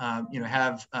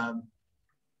 have,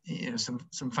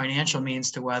 some financial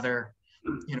means to weather,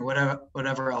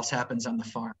 whatever else happens on the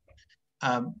farm.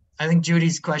 I think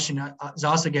Judy's question is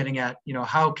also getting at,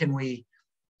 how can we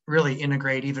really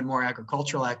integrate even more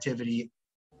agricultural activity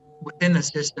within the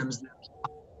systems?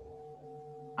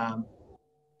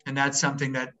 And that's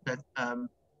something that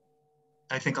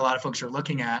I think a lot of folks are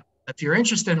looking at. If you're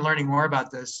interested in learning more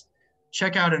about this,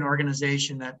 check out an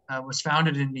organization that was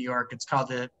founded in New York. It's called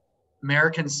the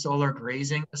American Solar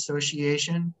Grazing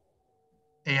Association,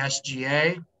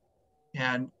 ASGA.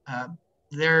 And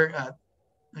they're a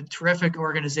terrific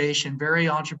organization, very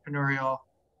entrepreneurial,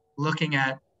 looking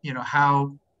at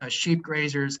how sheep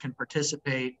grazers can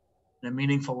participate in a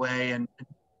meaningful way and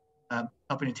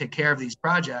helping to take care of these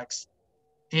projects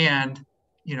and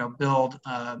build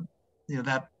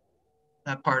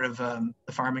that part of the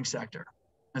farming sector.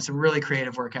 And some really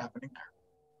creative work happening there.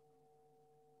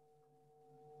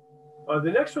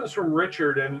 The next one's from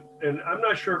Richard, and I'm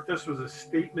not sure if this was a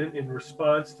statement in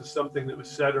response to something that was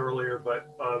said earlier, but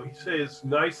he says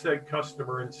NYSEG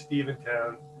customer in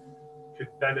Steventown could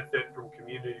benefit from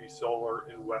community solar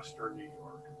in Western New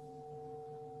York.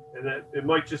 And that it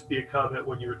might just be a comment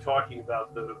when you were talking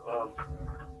about the,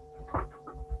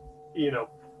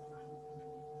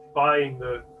 buying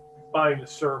the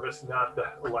service, not the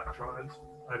electrons.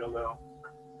 I don't know.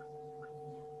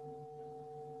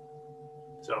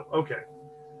 So, okay.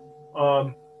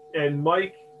 And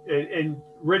Mike and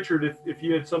Richard, if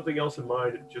you had something else in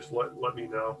mind, just let me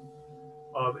know.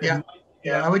 Yeah,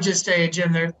 I would just say,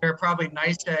 Jim, there are probably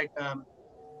NYSEG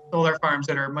solar farms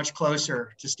that are much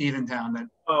closer to Steventown than.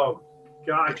 Oh,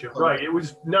 gotcha. Right. It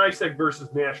was NYSEG versus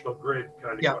National Grid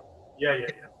kind of. Yeah. Yeah.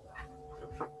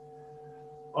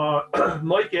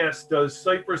 Mike asked, does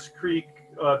Cypress Creek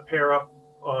pair up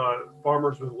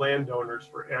farmers with landowners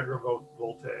for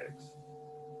agrivoltaics?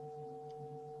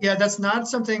 Yeah, that's not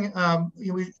something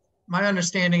my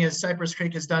understanding is Cypress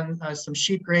Creek has done some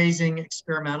sheep grazing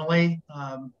experimentally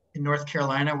in North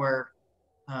Carolina, where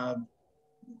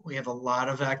we have a lot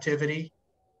of activity.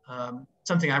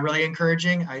 Something I'm really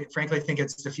encouraging. I frankly think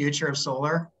it's the future of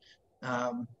solar.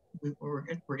 We're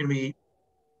going to be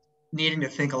needing to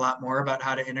think a lot more about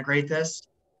how to integrate this.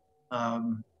 But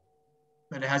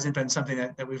it hasn't been something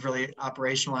that we've really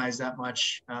operationalized that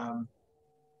much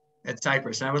at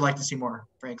Cypress. And I would like to see more,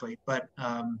 frankly. But,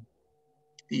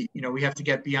 we have to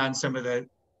get beyond some of the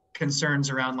concerns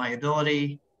around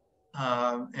liability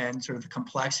and sort of the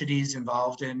complexities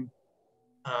involved in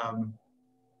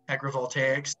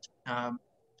agrivoltaics.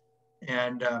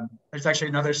 There's actually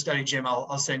another study, Jim,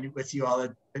 I'll send with you all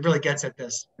that it really gets at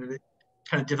this. The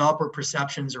kind of developer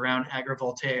perceptions around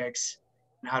agrivoltaics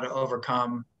how to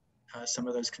overcome some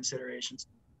of those considerations.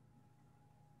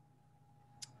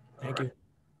 Thank you.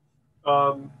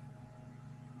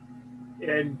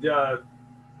 And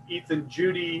Ethan,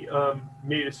 Judy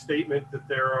made a statement that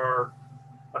there are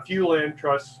a few land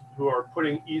trusts who are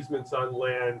putting easements on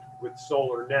land with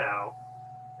solar now,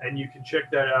 and you can check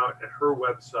that out at her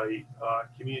website,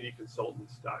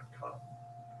 communityconsultants.com.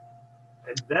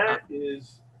 And that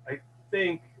is, I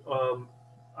think,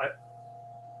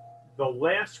 the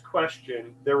last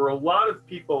question. There were a lot of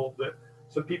people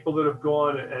some people that have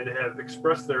gone and have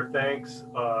expressed their thanks.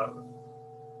 A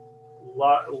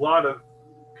lot of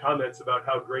comments about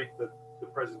how great the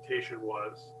presentation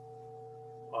was.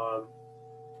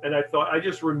 And I thought I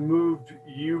just removed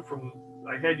you from,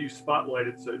 I had you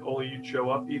spotlighted so only you'd show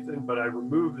up, Ethan, but I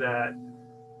removed that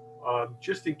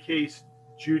just in case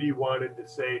Judy wanted to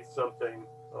say something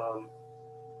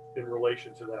in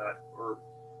relation to that,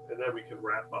 and then we can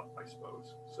wrap up, I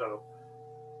suppose. So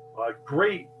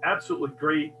great, absolutely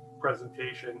great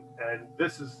presentation. And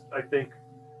this is, I think,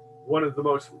 one of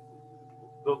the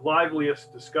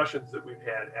liveliest discussions that we've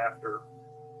had after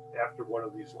one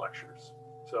of these lectures.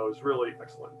 So it's really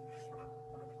excellent.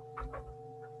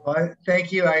 Well,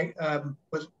 thank you.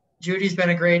 Judy's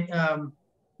been a great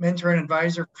mentor and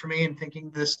advisor for me in thinking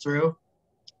this through.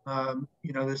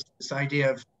 This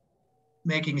idea of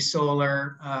making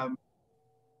solar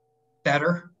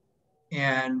better,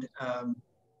 and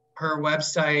her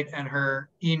website and her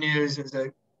e-news is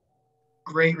a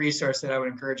great resource that I would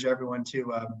encourage everyone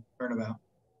to learn about.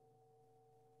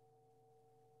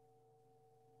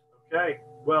 Okay,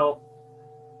 well,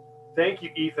 thank you,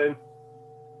 Ethan.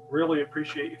 Really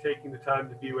appreciate you taking the time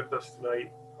to be with us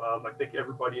tonight. I think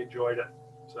everybody enjoyed it.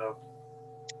 So,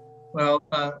 well,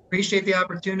 appreciate the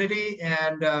opportunity,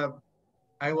 and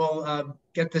I will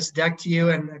get this deck to you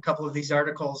and a couple of these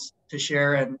articles to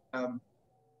share, and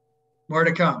more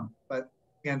to come. But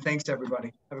again, thanks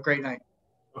everybody. Have a great night.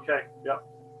 Okay, yeah,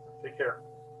 take care.